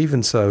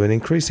 Even so, an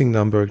increasing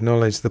number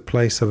acknowledge the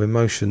place of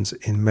emotions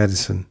in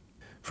medicine.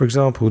 For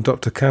example,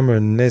 Dr.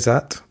 Cameron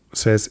Nezat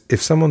says,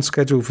 if someone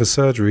scheduled for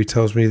surgery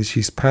tells me that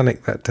she's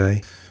panicked that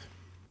day,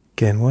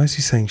 again, why is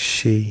he saying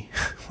she?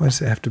 Why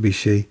does it have to be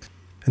she?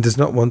 And does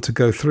not want to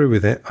go through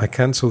with it, I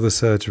cancel the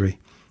surgery.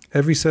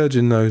 Every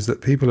surgeon knows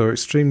that people who are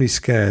extremely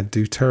scared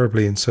do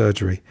terribly in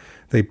surgery.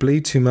 They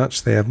bleed too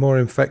much, they have more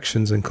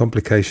infections and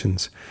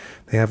complications.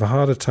 They have a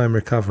harder time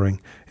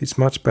recovering. It's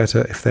much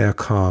better if they are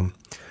calm.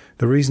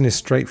 The reason is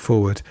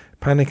straightforward.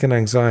 Panic and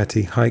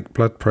anxiety hike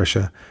blood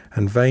pressure,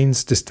 and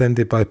veins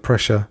distended by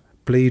pressure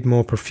bleed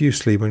more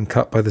profusely when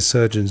cut by the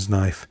surgeon's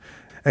knife.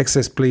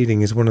 Excess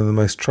bleeding is one of the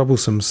most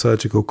troublesome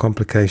surgical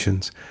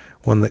complications,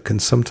 one that can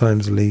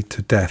sometimes lead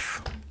to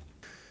death.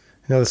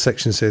 Another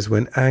section says,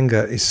 when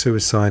anger is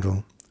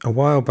suicidal. A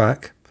while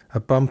back, a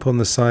bump on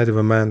the side of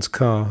a man's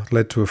car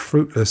led to a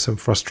fruitless and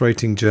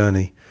frustrating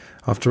journey.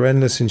 After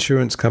endless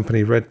insurance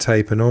company red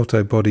tape and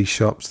auto body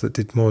shops that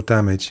did more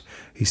damage,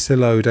 he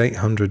still owed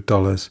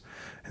 $800,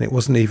 and it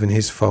wasn't even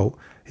his fault.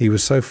 He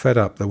was so fed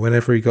up that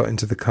whenever he got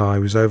into the car,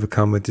 he was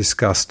overcome with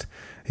disgust.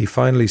 He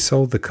finally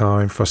sold the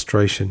car in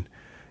frustration.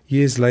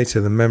 Years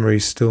later, the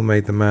memories still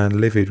made the man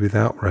livid with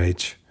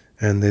outrage.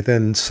 And they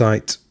then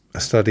cite a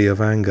study of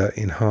anger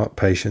in heart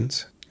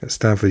patients at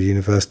Stanford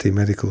University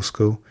Medical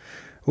School.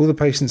 All the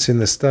patients in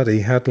the study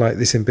had, like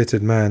this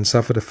embittered man,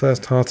 suffered a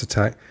first heart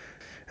attack,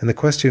 and the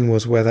question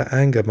was whether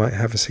anger might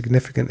have a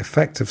significant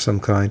effect of some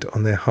kind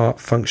on their heart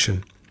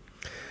function.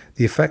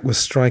 The effect was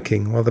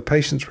striking. While the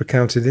patients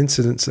recounted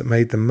incidents that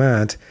made them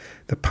mad,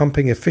 the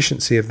pumping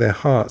efficiency of their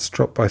hearts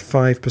dropped by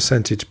 5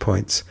 percentage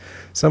points.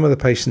 Some of the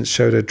patients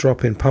showed a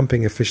drop in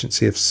pumping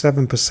efficiency of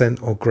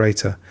 7% or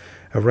greater,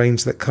 a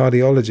range that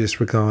cardiologists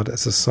regard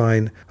as a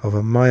sign of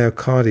a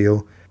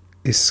myocardial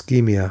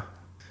ischemia,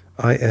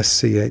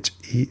 ischemia,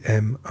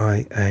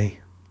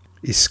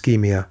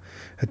 ischemia,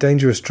 a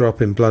dangerous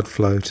drop in blood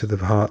flow to the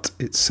heart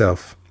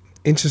itself.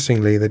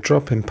 Interestingly, the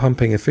drop in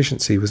pumping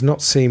efficiency was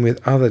not seen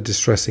with other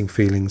distressing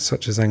feelings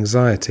such as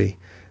anxiety,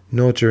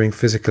 nor during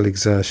physical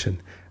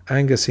exertion.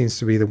 Anger seems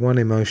to be the one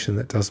emotion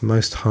that does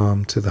most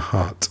harm to the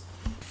heart.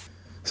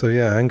 So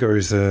yeah, anger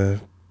is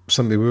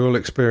something we all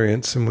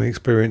experience, and we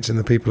experience in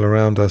the people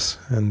around us.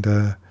 And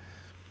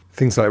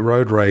things like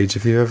road rage,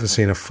 if you've ever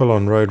seen a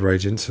full-on road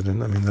rage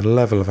incident, I mean, the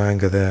level of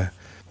anger there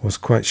was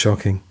quite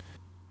shocking.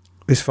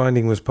 This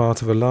finding was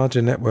part of a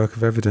larger network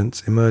of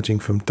evidence emerging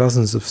from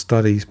dozens of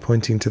studies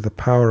pointing to the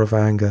power of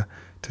anger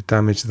to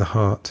damage the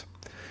heart.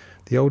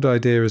 The old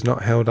idea is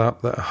not held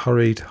up that a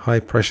hurried,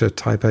 high-pressure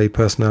type A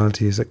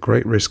personality is at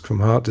great risk from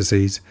heart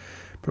disease,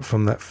 but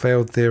from that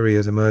failed theory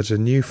has emerged a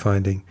new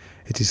finding.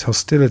 It is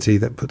hostility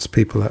that puts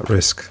people at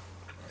risk.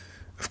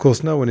 Of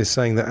course, no one is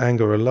saying that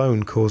anger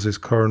alone causes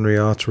coronary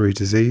artery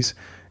disease.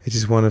 It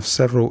is one of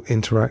several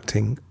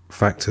interacting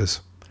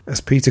factors.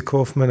 As Peter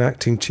Kaufman,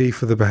 acting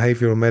chief of the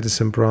behavioural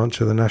medicine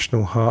branch of the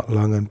National Heart,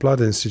 Lung and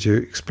Blood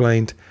Institute,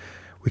 explained,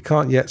 "We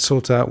can't yet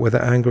sort out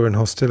whether anger and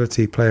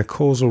hostility play a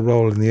causal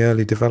role in the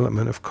early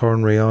development of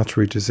coronary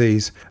artery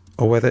disease,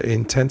 or whether it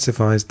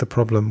intensifies the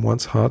problem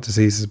once heart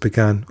disease has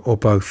begun, or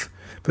both.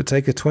 But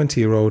take a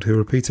 20-year-old who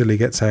repeatedly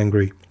gets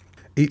angry.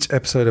 Each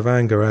episode of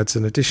anger adds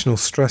an additional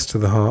stress to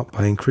the heart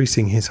by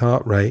increasing his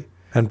heart rate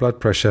and blood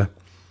pressure.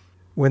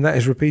 When that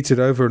is repeated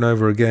over and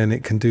over again,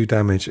 it can do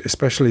damage,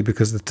 especially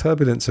because the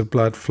turbulence of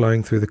blood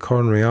flowing through the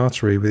coronary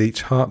artery with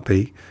each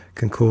heartbeat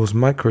can cause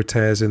micro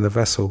tears in the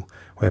vessel,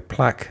 where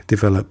plaque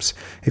develops.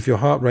 If your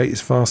heart rate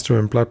is faster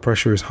and blood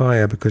pressure is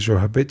higher because you're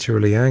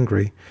habitually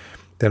angry,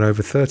 then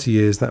over 30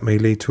 years that may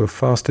lead to a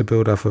faster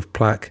build-up of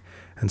plaque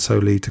and so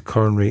lead to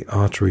coronary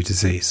artery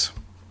disease."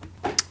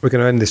 We're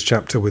going to end this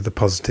chapter with the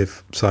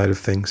positive side of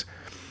things.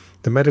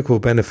 The medical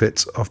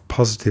benefits of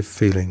positive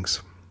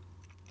feelings.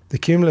 The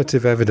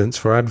cumulative evidence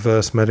for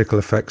adverse medical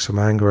effects from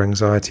anger,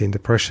 anxiety and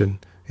depression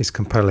is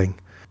compelling.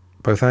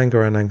 Both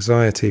anger and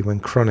anxiety,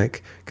 when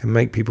chronic, can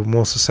make people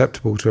more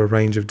susceptible to a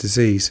range of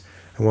disease,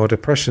 and while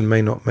depression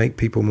may not make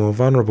people more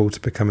vulnerable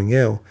to becoming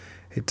ill,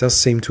 it does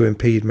seem to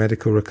impede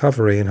medical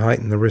recovery and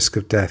heighten the risk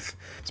of death,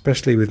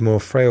 especially with more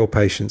frail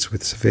patients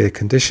with severe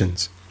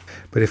conditions.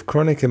 But if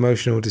chronic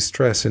emotional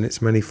distress in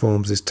its many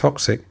forms is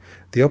toxic,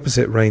 the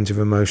opposite range of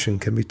emotion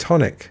can be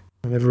tonic.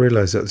 I never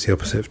realised that was the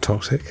opposite of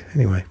toxic.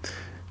 Anyway,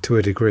 to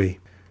a degree.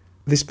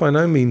 This by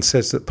no means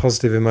says that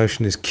positive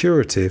emotion is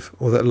curative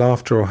or that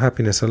laughter or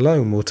happiness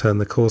alone will turn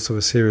the course of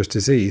a serious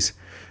disease.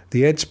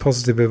 The edge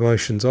positive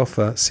emotions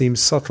offer seems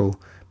subtle,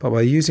 but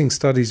by using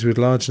studies with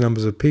large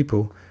numbers of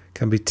people,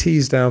 can be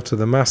teased out of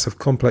the mass of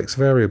complex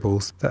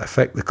variables that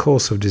affect the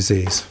course of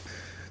disease.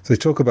 So they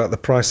talk about the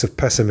price of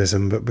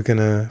pessimism, but we're going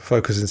to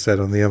focus instead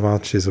on the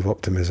advantages of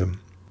optimism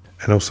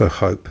and also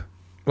hope.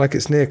 Like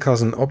its near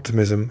cousin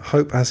optimism,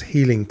 hope has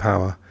healing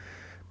power.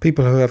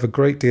 People who have a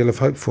great deal of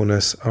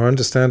hopefulness are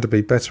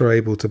understandably better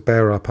able to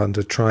bear up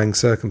under trying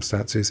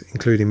circumstances,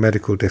 including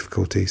medical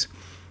difficulties.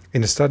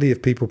 In a study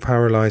of people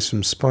paralysed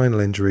from spinal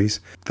injuries,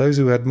 those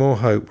who had more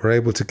hope were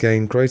able to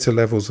gain greater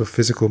levels of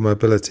physical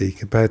mobility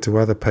compared to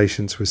other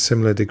patients with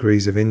similar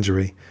degrees of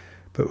injury,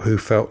 but who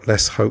felt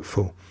less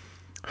hopeful.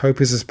 Hope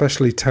is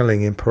especially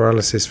telling in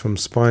paralysis from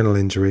spinal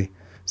injury,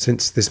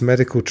 since this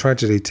medical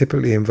tragedy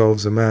typically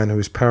involves a man who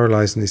is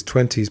paralysed in his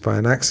 20s by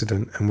an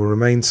accident and will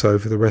remain so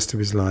for the rest of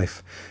his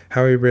life.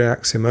 How he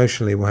reacts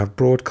emotionally will have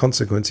broad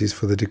consequences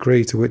for the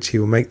degree to which he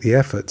will make the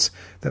efforts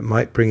that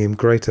might bring him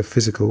greater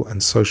physical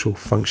and social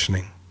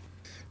functioning.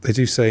 They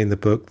do say in the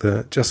book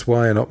that just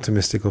why an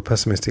optimistic or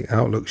pessimistic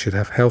outlook should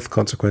have health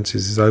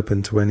consequences is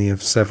open to any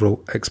of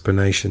several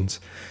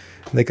explanations.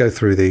 And they go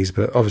through these,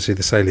 but obviously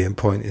the salient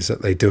point is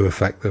that they do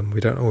affect them.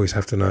 We don't always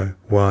have to know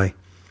why.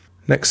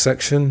 Next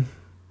section,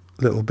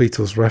 little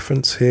Beatles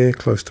reference here,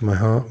 close to my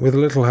heart, with a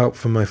little help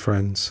from my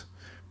friends.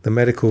 The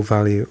medical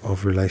value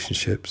of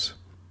relationships.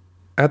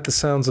 Add the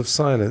sounds of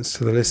silence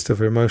to the list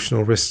of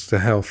emotional risks to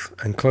health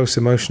and close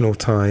emotional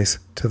ties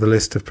to the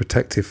list of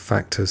protective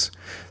factors.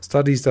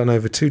 Studies done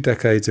over 2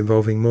 decades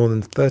involving more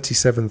than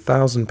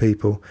 37,000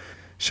 people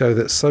show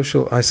that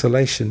social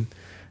isolation,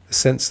 the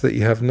sense that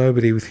you have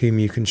nobody with whom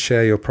you can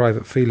share your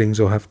private feelings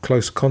or have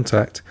close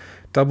contact,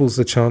 doubles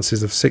the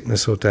chances of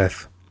sickness or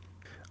death.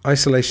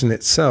 Isolation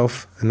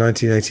itself, a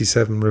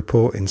 1987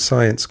 report in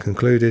Science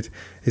concluded,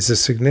 is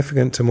as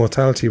significant to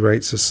mortality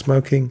rates as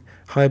smoking,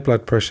 high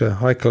blood pressure,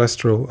 high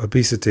cholesterol,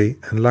 obesity,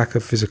 and lack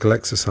of physical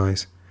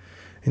exercise.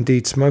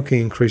 Indeed,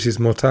 smoking increases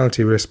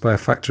mortality risk by a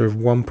factor of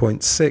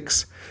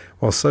 1.6,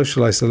 while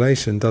social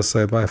isolation does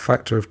so by a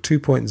factor of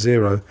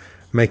 2.0,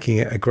 making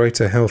it a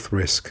greater health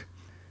risk.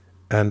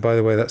 And by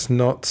the way, that's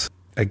not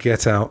a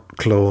get-out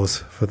clause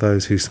for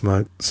those who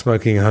smoke.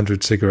 Smoking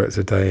 100 cigarettes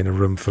a day in a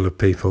room full of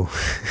people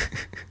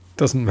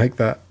doesn't make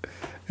that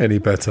any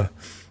better.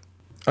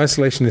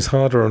 Isolation is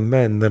harder on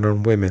men than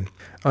on women.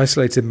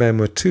 Isolated men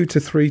were 2 to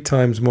 3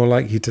 times more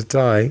likely to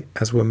die,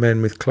 as were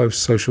men with close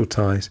social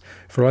ties.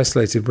 For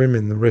isolated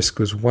women, the risk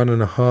was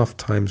 1.5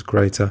 times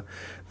greater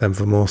than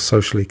for more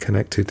socially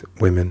connected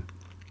women.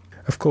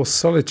 Of course,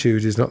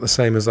 solitude is not the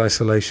same as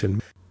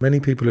isolation. Many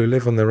people who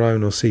live on their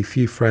own or see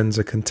few friends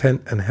are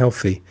content and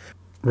healthy.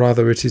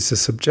 Rather, it is the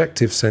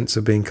subjective sense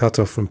of being cut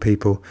off from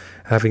people,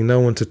 having no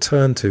one to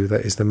turn to,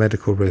 that is the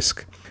medical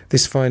risk.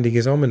 This finding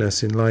is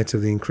ominous in light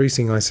of the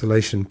increasing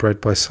isolation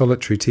bred by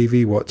solitary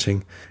TV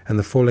watching and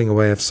the falling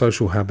away of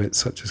social habits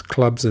such as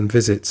clubs and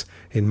visits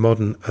in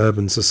modern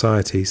urban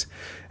societies,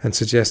 and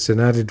suggests an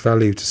added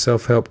value to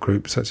self-help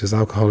groups such as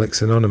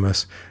Alcoholics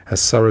Anonymous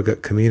as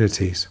surrogate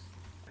communities.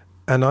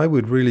 And I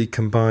would really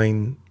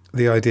combine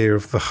the idea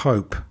of the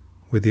hope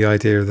with the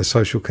idea of the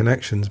social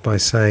connections by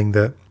saying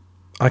that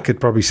I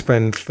could probably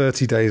spend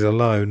 30 days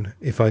alone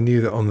if I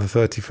knew that on the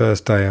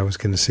 31st day I was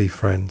going to see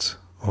friends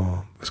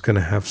or was going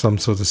to have some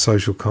sort of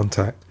social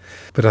contact.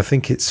 But I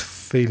think it's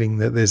feeling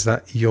that there's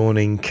that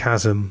yawning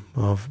chasm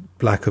of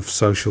lack of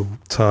social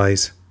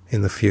ties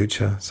in the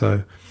future.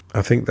 So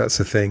I think that's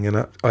the thing.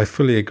 And I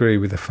fully agree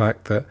with the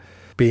fact that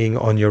being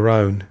on your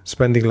own,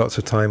 spending lots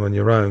of time on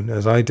your own,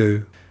 as I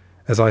do,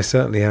 as I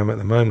certainly am at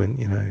the moment,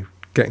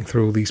 getting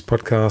through all these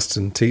podcasts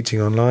and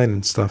teaching online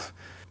and stuff.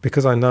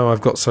 Because I know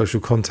I've got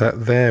social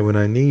contact there when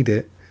I need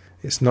it,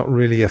 it's not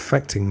really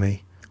affecting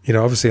me.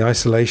 Obviously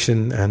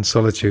isolation and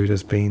solitude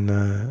has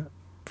been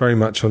very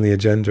much on the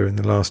agenda in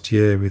the last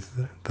year with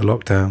the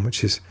lockdown,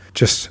 which is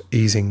just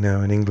easing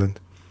now in England.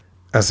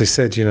 As I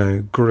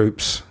said,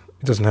 groups,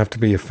 it doesn't have to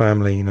be a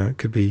family, it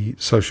could be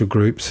social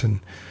groups. And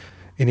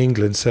in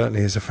England, certainly,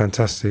 there's a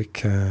fantastic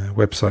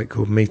website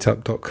called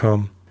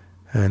meetup.com.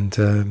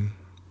 And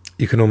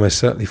you can almost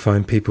certainly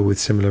find people with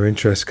similar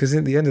interests, because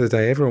at the end of the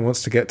day, everyone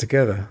wants to get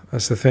together.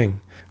 That's the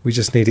thing. We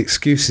just need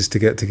excuses to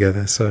get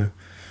together. So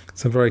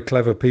some very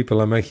clever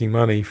people are making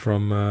money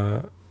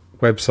from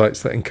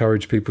websites that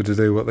encourage people to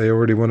do what they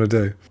already want to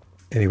do.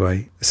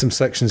 Anyway, some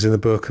sections in the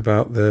book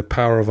about the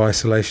power of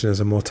isolation as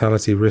a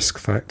mortality risk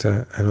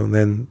factor, and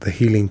then the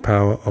healing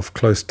power of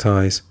close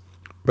ties.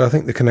 But I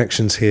think the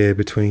connections here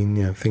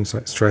between things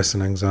like stress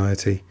and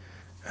anxiety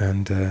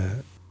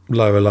and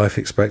lower life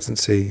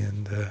expectancy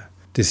and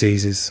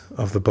diseases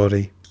of the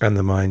body and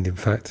the mind, in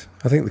fact,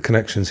 I think the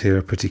connections here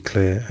are pretty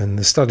clear. And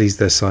the studies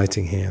they're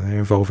citing here, they're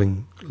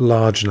involving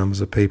large numbers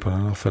of people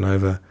and often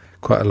over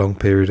quite a long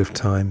period of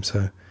time.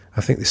 So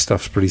I think this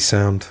stuff's pretty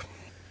sound.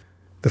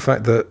 The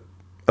fact that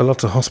a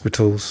lot of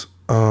hospitals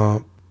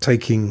are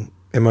taking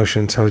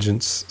emotional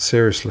intelligence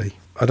seriously.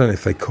 I don't know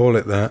if they call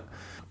it that,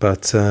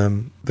 but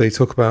they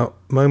talk about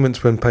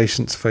moments when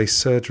patients face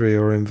surgery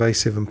or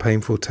invasive and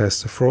painful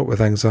tests are fraught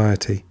with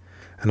anxiety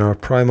and are a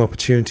prime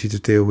opportunity to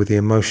deal with the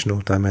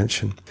emotional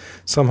dimension.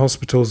 Some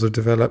hospitals have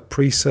developed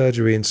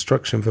pre-surgery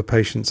instruction for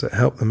patients that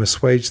help them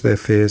assuage their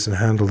fears and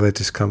handle their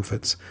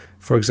discomforts.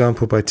 For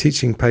example, by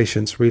teaching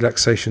patients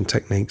relaxation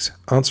techniques,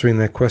 answering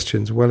their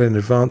questions well in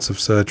advance of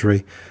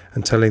surgery,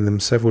 and telling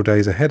them several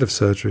days ahead of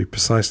surgery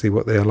precisely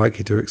what they are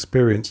likely to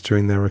experience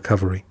during their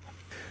recovery.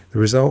 The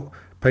result?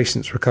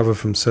 Patients recover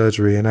from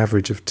surgery an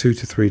average of 2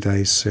 to 3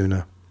 days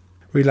sooner.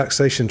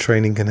 Relaxation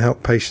training can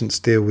help patients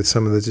deal with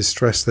some of the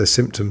distress their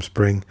symptoms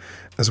bring,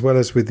 as well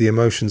as with the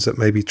emotions that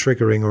may be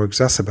triggering or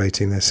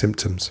exacerbating their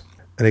symptoms.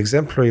 An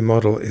exemplary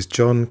model is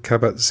John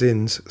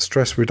Kabat-Zinn's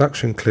Stress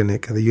Reduction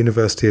Clinic at the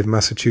University of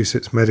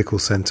Massachusetts Medical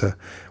Center,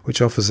 which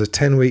offers a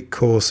 10-week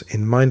course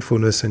in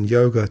mindfulness and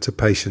yoga to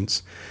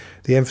patients.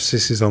 The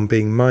emphasis is on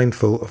being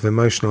mindful of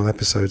emotional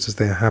episodes as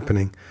they are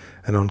happening,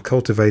 and on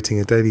cultivating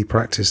a daily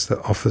practice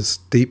that offers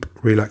deep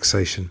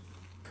relaxation.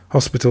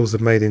 Hospitals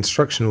have made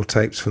instructional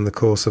tapes from the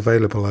course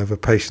available over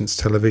patients'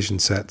 television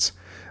sets,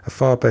 a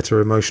far better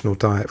emotional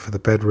diet for the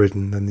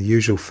bedridden than the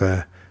usual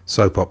fare,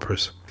 soap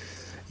operas.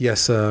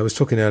 Yes, I was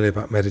talking earlier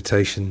about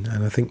meditation,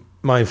 and I think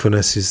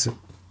mindfulness is,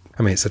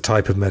 it's a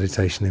type of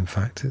meditation, in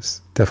fact. It's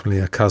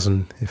definitely a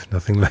cousin, if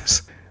nothing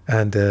less.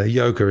 And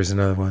yoga is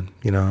another one.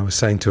 I was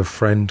saying to a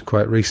friend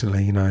quite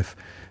recently, if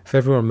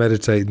everyone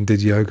meditated and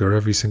did yoga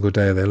every single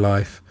day of their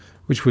life,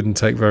 which wouldn't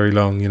take very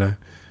long,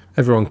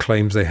 everyone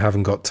claims they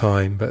haven't got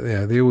time, but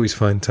they always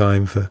find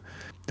time for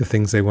the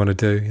things they want to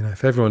do.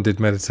 If everyone did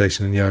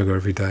meditation and yoga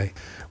every day,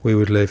 we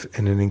would live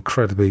in an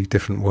incredibly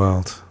different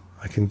world.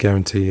 I can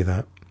guarantee you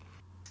that.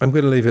 I'm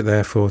going to leave it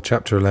there for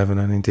chapter 11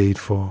 and indeed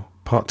for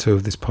part 2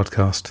 of this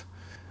podcast.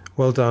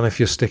 Well done if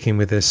you're sticking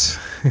with this.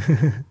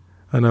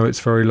 I know it's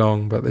very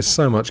long, but there's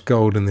so much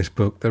gold in this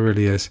book, there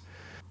really is.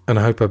 And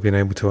I hope I've been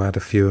able to add a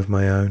few of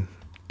my own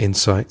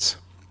insights.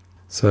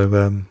 So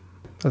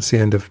that's the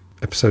end of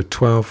episode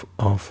 12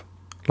 of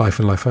Life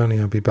and Life Only.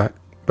 I'll be back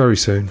very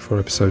soon for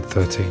episode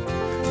 13.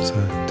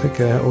 So take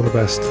care, all the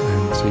best,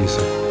 and see you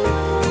soon.